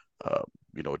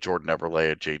Jordan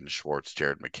Eberle, Jaden Schwartz,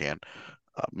 Jared McCann,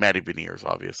 Matty Beniers,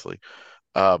 obviously.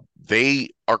 They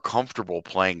are comfortable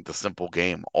playing the simple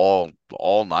game all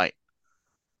night.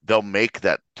 They'll make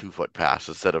that 2-foot pass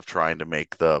instead of trying to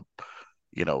make the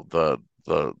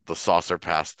saucer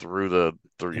pass through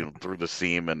the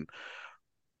seam and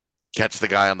catch the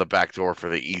guy on the back door for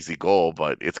the easy goal,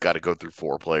 but it's got to go through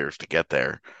 4 players to get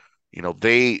there.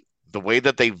 The way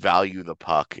that they value the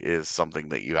puck is something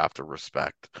that you have to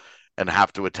respect and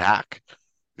have to attack,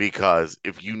 because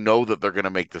if you know that they're going to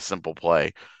make the simple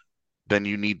play, then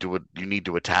you need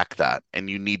to attack that, and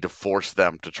you need to force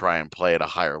them to try and play at a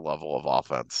higher level of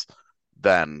offense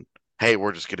than, hey,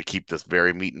 we're just going to keep this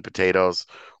very meat and potatoes.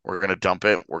 We're going to dump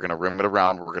it. We're going to rim it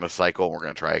around. We're going to cycle. And we're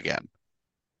going to try again.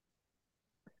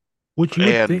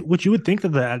 And Which you would think that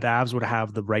the Avs would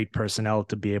have the right personnel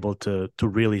to be able to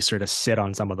really sort of sit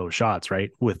on some of those shots,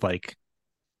 right? With like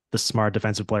the smart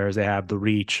defensive players they have, the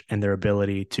reach and their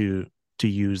ability to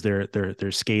use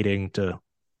their skating to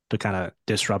kind of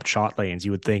disrupt shot lanes.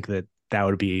 You would think that that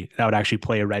would actually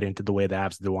play right into the way the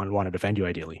Avs want to defend you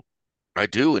ideally. I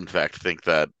do, in fact, think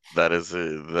that that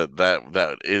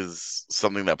is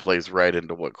something that plays right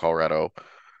into what Colorado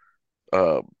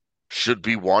uh, should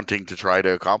be wanting to try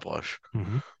to accomplish.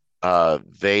 Mm-hmm.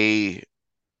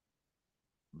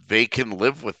 They can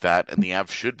live with that, and the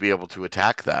Avs should be able to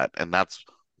attack that. And that's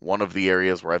one of the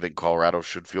areas where I think Colorado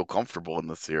should feel comfortable in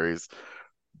the series.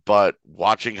 But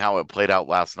watching how it played out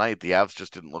last night, the Avs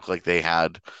just didn't look like they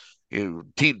had.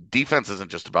 Team defense isn't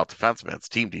just about defensemen; it's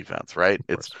team defense, right? Of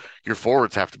It's course. your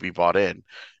forwards have to be bought in,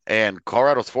 and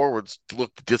Colorado's forwards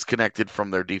looked disconnected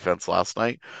from their defense last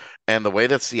night. And the way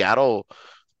that Seattle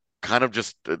kind of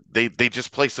just they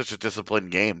just play such a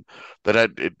disciplined game that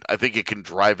I think it can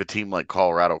drive a team like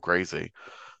Colorado crazy,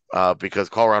 because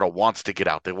Colorado wants to get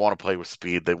out. They want to play with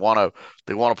speed. They want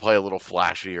to play a little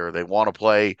flashier. They want to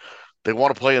play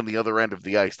on the other end of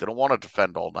the ice. They don't want to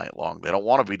defend all night long. They don't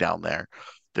want to be down there.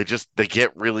 They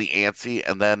get really antsy,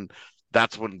 and then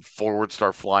that's when forwards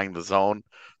start flying the zone.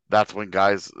 That's when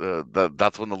that's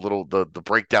when the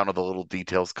breakdown of the little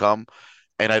details come.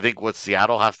 And I think what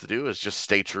Seattle has to do is just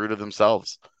stay true to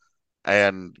themselves.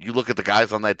 And you look at the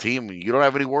guys on that team, you don't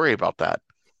have any worry about that.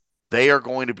 They are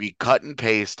going to be cut and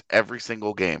paste every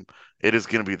single game. It is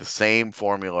going to be the same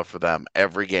formula for them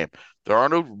every game. There are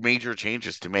no major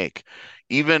changes to make.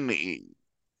 Even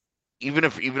even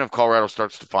if Colorado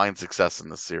starts to find success in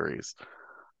the series,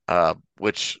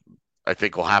 which I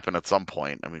think will happen at some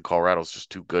point. I mean, Colorado's just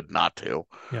too good not to.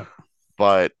 Yeah.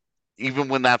 But even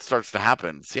when that starts to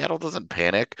happen, Seattle doesn't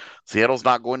panic. Seattle's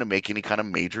not going to make any kind of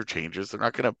major changes. There's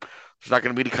not going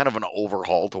to be any kind of an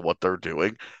overhaul to what they're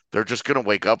doing. They're just going to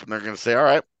wake up and they're going to say, all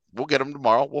right, we'll get them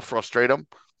tomorrow. We'll frustrate them.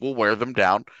 We'll wear them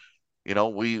down.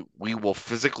 We will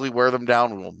physically wear them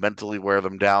down. We will mentally wear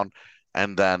them down.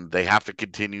 And then they have to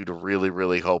continue to really,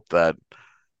 really hope that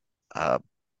uh,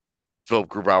 Philip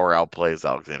Grubauer outplays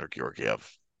Alexander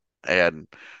Georgiev. And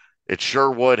it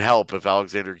sure would help if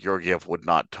Alexander Georgiev would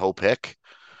not toe pick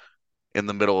in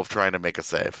the middle of trying to make a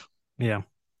save. Yeah.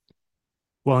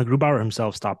 Well, and Grubauer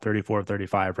himself stopped 34 of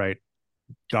 35, right?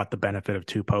 Got the benefit of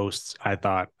two posts. I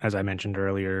thought, as I mentioned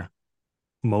earlier,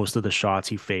 most of the shots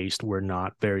he faced were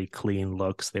not very clean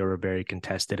looks. They were very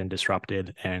contested and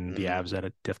disrupted, and the Avs had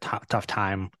a tough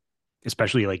time,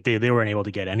 especially like they weren't able to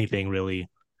get anything really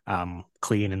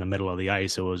clean in the middle of the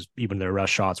ice. It was even their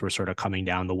rush shots were sort of coming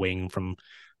down the wing from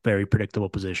very predictable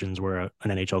positions where an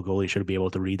NHL goalie should be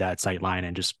able to read that sight line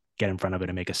and just get in front of it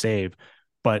and make a save.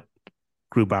 But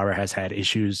Grubauer has had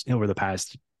issues over the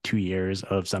past 2 years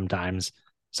of sometimes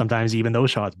even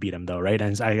those shots beat him though, right?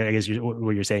 And I guess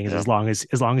what you're saying is as long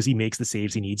as he makes the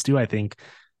saves he needs to, I think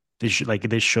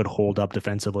this should hold up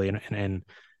defensively,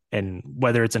 and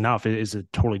whether it's enough is a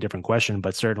totally different question.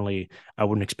 But certainly, I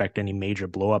wouldn't expect any major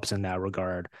blowups in that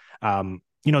regard.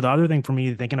 The other thing for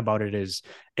me thinking about it is,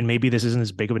 and maybe this isn't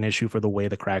as big of an issue for the way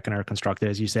the Kraken are constructed,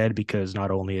 as you said, because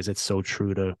not only is it so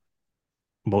true to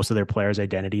most of their players'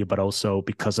 identity, but also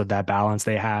because of that balance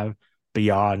they have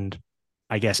beyond,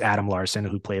 I guess, Adam Larson,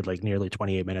 who played like nearly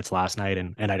 28 minutes last night,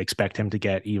 and I'd expect him to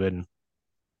get even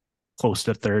close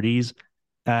to 30s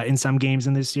in some games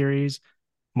in this series.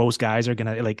 Most guys are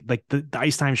gonna the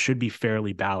ice time should be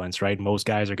fairly balanced, right? Most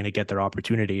guys are gonna get their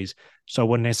opportunities, so I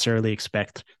wouldn't necessarily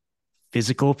expect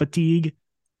physical fatigue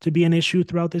to be an issue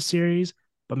throughout this series,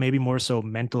 but maybe more so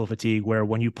mental fatigue, where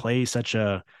when you play such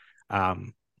a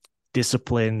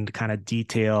disciplined, kind of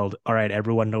detailed, all right,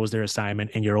 everyone knows their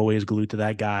assignment and you're always glued to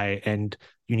that guy and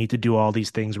you need to do all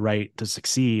these things right to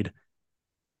succeed.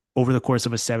 Over the course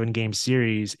of a 7-game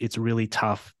series, it's really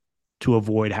tough to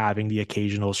avoid having the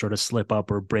occasional sort of slip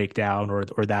up or breakdown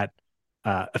or that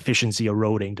efficiency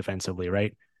eroding defensively,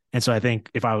 right? And so I think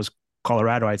if I was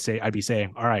Colorado, I'd be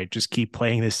saying, all right, just keep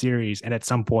playing this series, and at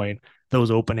some point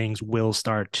those openings will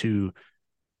start to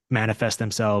manifest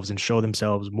themselves and show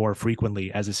themselves more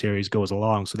frequently as the series goes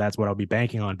along. So that's what I'll be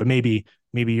banking on. But maybe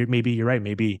you're right.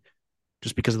 Maybe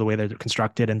just because of the way they're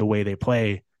constructed and the way they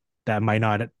play, that might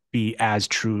not be as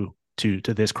true to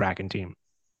this Kraken team.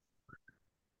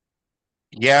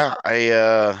 Yeah,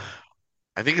 I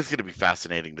think it's going to be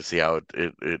fascinating to see how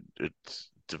it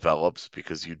develops,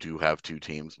 because you do have two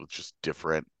teams with just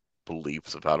different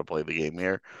beliefs of how to play the game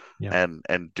here, Yeah.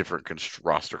 and different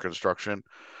roster construction.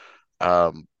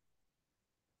 Um,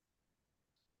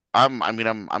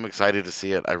 I'm excited to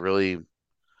see it. I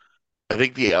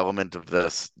think the element of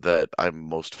this that I'm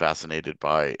most fascinated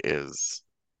by is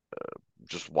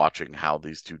just watching how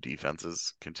these two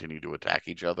defenses continue to attack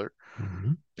each other,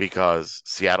 Mhm. because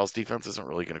Seattle's defense isn't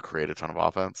really going to create a ton of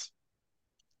offense.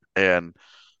 And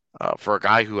for a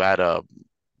guy who had a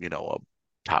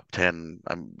top 10,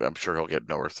 I'm sure he'll get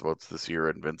Norris votes this year,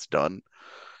 and Vince Dunn,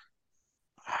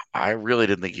 I really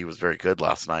didn't think he was very good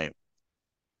last night.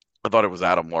 I thought it was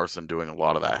Adam Larson doing a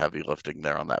lot of that heavy lifting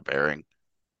there on that pairing,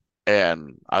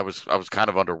 and I was kind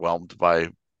of underwhelmed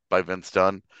by Vince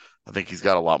Dunn. I think he's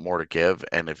got a lot more to give,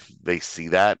 and if they see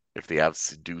that, if the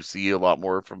Avs do see a lot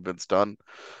more from Vince Dunn,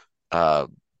 uh,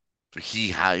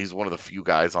 he's one of the few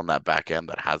guys on that back end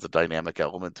that has a dynamic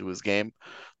element to his game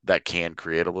that can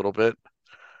create a little bit.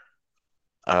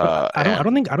 But And I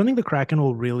don't think the Kraken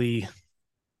will really.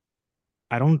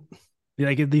 I don't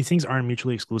like these things aren't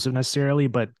mutually exclusive necessarily,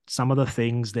 but some of the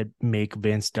things that make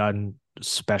Vince Dunn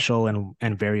special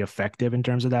and very effective in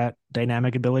terms of that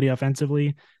dynamic ability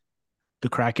offensively, the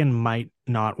Kraken might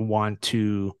not want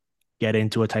to get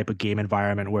into a type of game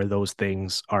environment where those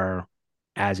things are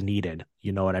as needed.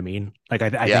 You know what I mean? Like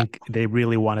I yeah, think they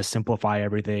really want to simplify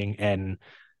everything and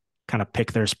kind of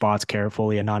pick their spots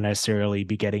carefully and not necessarily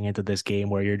be getting into this game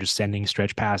where you're just sending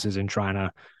stretch passes and trying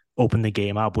to open the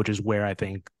game up, which is where I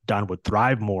think Dunn would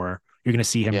thrive more. You're going to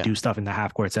see him yeah. do stuff in the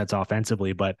half court sets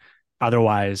offensively, but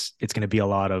otherwise it's going to be a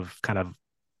lot of kind of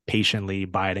patiently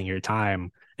biding your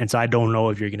time. And so I don't know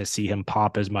if you're going to see him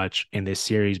pop as much in this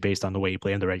series based on the way he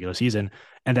played in the regular season.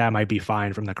 And that might be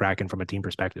fine from the Kraken from a team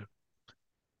perspective.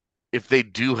 If they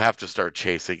do have to start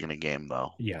chasing in a game,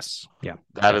 though, Yes. Yeah.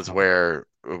 that is Definitely. where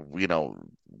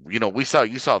we saw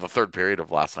you saw the third period of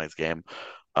last night's game,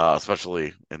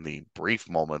 especially in the brief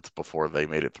moments before they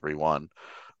made it 3-1.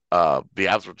 The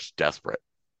Avs were just desperate.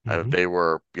 Mm-hmm. They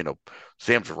were,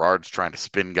 Sam Girard's trying to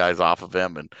spin guys off of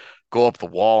him and go up the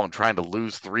wall and trying to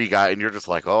lose three guys, and you're just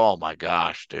like, oh my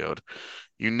gosh, dude,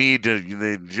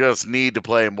 they just need to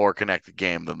play a more connected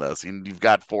game than this. You've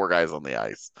got four guys on the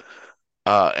ice,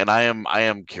 and I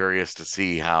am curious to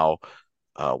see how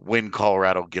when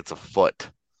Colorado gets a foot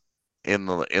in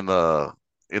the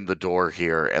door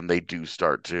here, and they do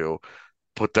start to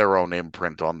put their own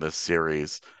imprint on this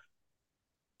series.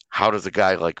 How does a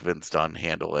guy like Vince Dunn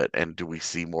handle it? And do we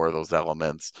see more of those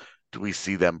elements? Do we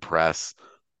see them press?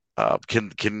 Can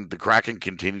the Kraken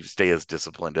continue to stay as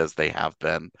disciplined as they have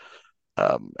been?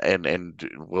 And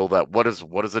will that what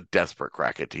does a desperate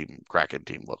Kraken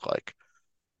team look like?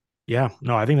 Yeah,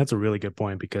 no, I think that's a really good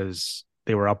point because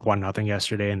they were up 1-0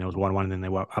 yesterday and it was 1-1 and then they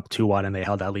were up 2-1 and they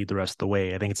held that lead the rest of the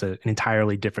way. I think it's an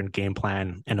entirely different game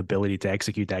plan and ability to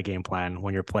execute that game plan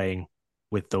when you're playing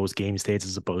with those game states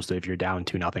as opposed to if you're down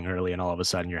 2-0 early and all of a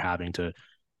sudden you're having to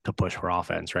push for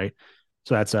offense, right?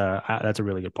 So that's a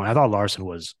really good point. I thought Larson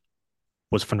was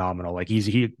phenomenal. Like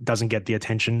he doesn't get the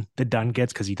attention that Dunn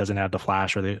gets because he doesn't have the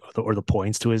flash or the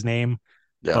points to his name,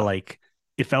 but Yeah. like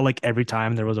it felt like every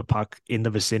time there was a puck in the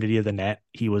vicinity of the net,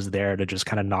 he was there to just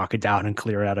kind of knock it down and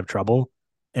clear it out of trouble.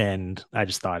 And I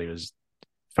just thought he was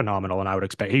phenomenal. And I would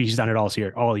expect he's done it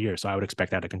all year. So I would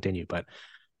expect that to continue. But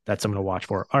that's something to watch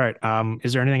for. All right.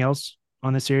 Is there anything else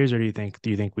on this series, or do you think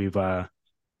we've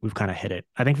kind of hit it?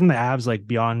 I think from the Avs, like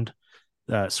beyond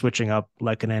switching up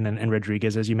Lehkonen and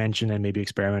Rodriguez, as you mentioned, and maybe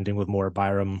experimenting with more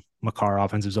Byram Makar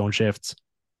offensive zone shifts.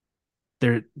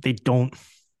 They don't,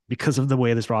 because of the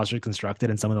way this roster is constructed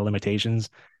and some of the limitations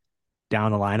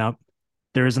down the lineup,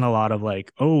 there isn't a lot of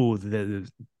like, oh,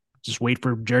 just wait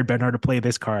for Jared Bednar to play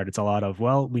this card. It's a lot of,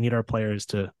 well, we need our players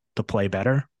to play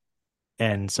better.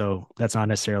 And so that's not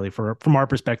necessarily from our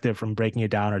perspective, from breaking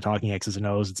it down or talking X's and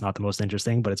O's, it's not the most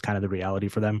interesting, but it's kind of the reality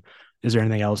for them. Is there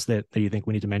anything else that you think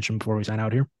we need to mention before we sign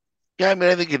out here? Yeah, I mean,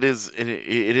 I think it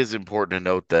is important to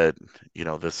note that,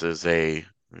 this is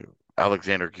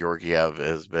Alexander Georgiev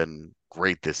has been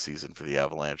great this season for the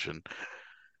Avalanche, and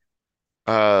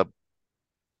uh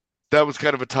that was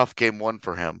kind of a tough game one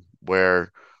for him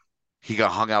where he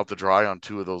got hung out to dry on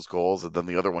two of those goals, and then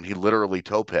the other one he literally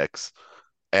toe picks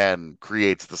and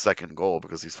creates the second goal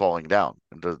because he's falling down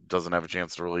and doesn't have a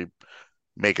chance to really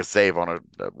make a save on a.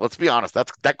 Let's be honest,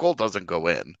 that goal doesn't go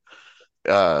in.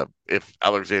 If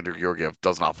Alexander Georgiev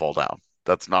does not fall down,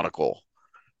 that's not a goal,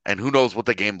 and who knows what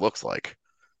the game looks like.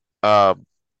 Uh,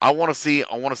 I want to see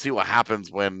what happens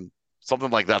when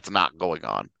something like that's not going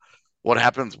on. What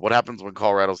happens when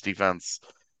Colorado's defense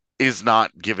is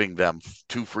not giving them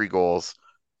two free goals,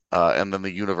 and then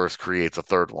the universe creates a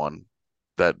third one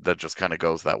that just kind of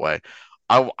goes that way.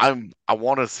 I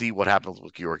want to see what happens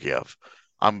with Georgiev.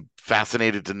 I'm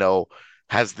fascinated to know,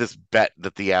 has this bet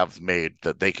that the Avs made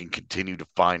that they can continue to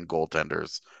find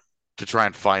goaltenders to try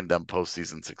and find them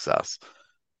postseason success.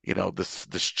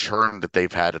 This churn that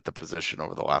they've had at the position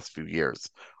over the last few years.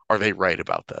 Are they right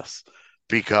about this?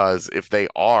 Because if they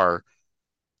are,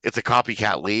 it's a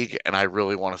copycat league, and I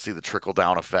really want to see the trickle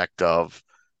down effect of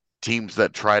teams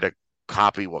that try to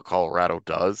copy what Colorado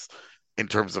does in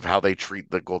terms of how they treat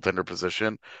the goaltender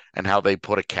position and how they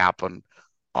put a cap on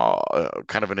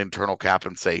kind of an internal cap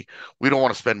and say, we don't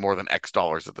want to spend more than X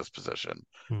dollars at this position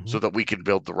so that we can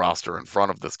build the roster in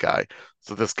front of this guy.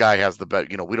 So this guy has the bet,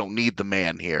 we don't need the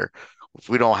man here. If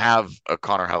we don't have a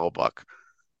Connor Hellebuck,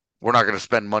 we're not going to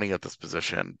spend money at this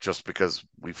position just because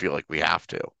we feel like we have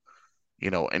to,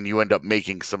 and you end up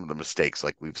making some of the mistakes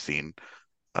like we've seen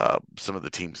some of the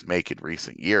teams make in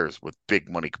recent years with big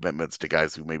money commitments to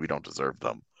guys who maybe don't deserve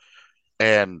them.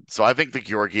 And so I think the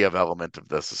Georgiev element of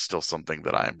this is still something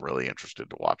that I'm really interested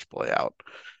to watch play out.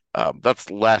 That's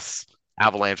less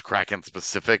Avalanche Kraken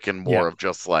specific and more of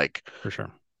just like for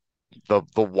sure the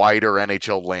wider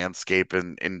NHL landscape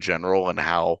in general, and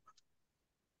how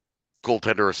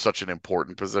goaltender is such an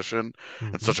important position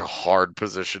and such a hard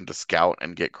position to scout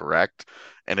and get correct,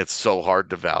 and it's so hard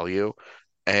to value.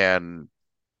 And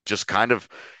you just kind of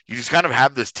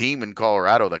have this team in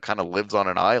Colorado that kind of lives on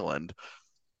an island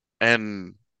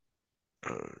and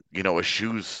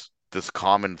eschews this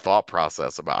common thought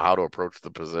process about how to approach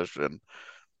the position.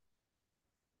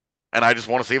 And I just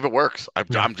want to see if it works.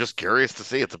 I'm just curious to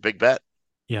see. It's a big bet.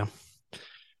 Yeah.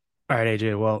 All right,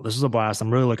 AJ. Well, this is a blast.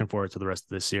 I'm really looking forward to the rest of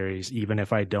this series, even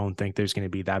if I don't think there's going to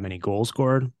be that many goals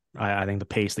scored. I think the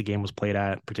pace the game was played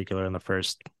at, particularly in the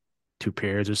first 2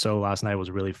 periods or so last night,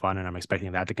 was really fun, and I'm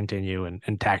expecting that to continue.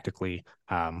 And tactically,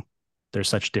 there's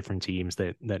such different teams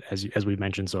that as we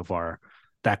mentioned so far,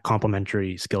 that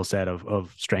complementary skill set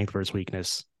of strength versus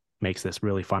weakness makes this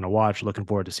really fun to watch. Looking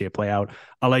forward to see it play out.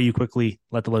 I'll let you quickly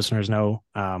let the listeners know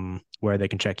where they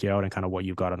can check you out and kind of what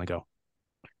you've got on the go.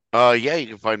 Yeah, you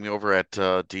can find me over at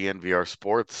DNVR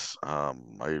Sports.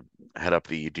 I head up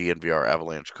the DNVR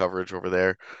Avalanche coverage over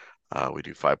there. We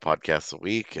do 5 podcasts a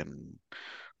week and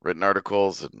written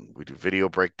articles, and we do video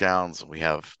breakdowns, and we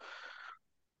have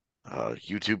a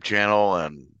YouTube channel,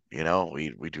 and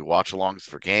we do watch-alongs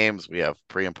for games. We have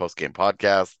pre and post game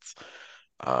podcasts.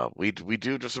 We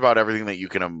do just about everything that you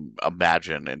can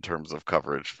imagine in terms of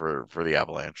coverage for the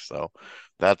Avalanche. So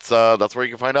that's where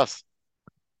you can find us.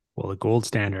 Well, the gold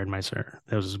standard, my sir.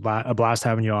 It was a blast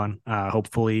having you on.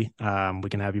 Hopefully, we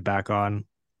can have you back on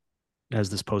as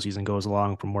this postseason goes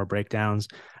along for more breakdowns.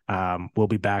 We'll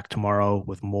be back tomorrow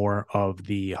with more of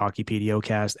the Hockey PDO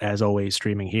cast, as always,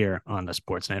 streaming here on the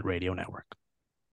Sportsnet Radio Network.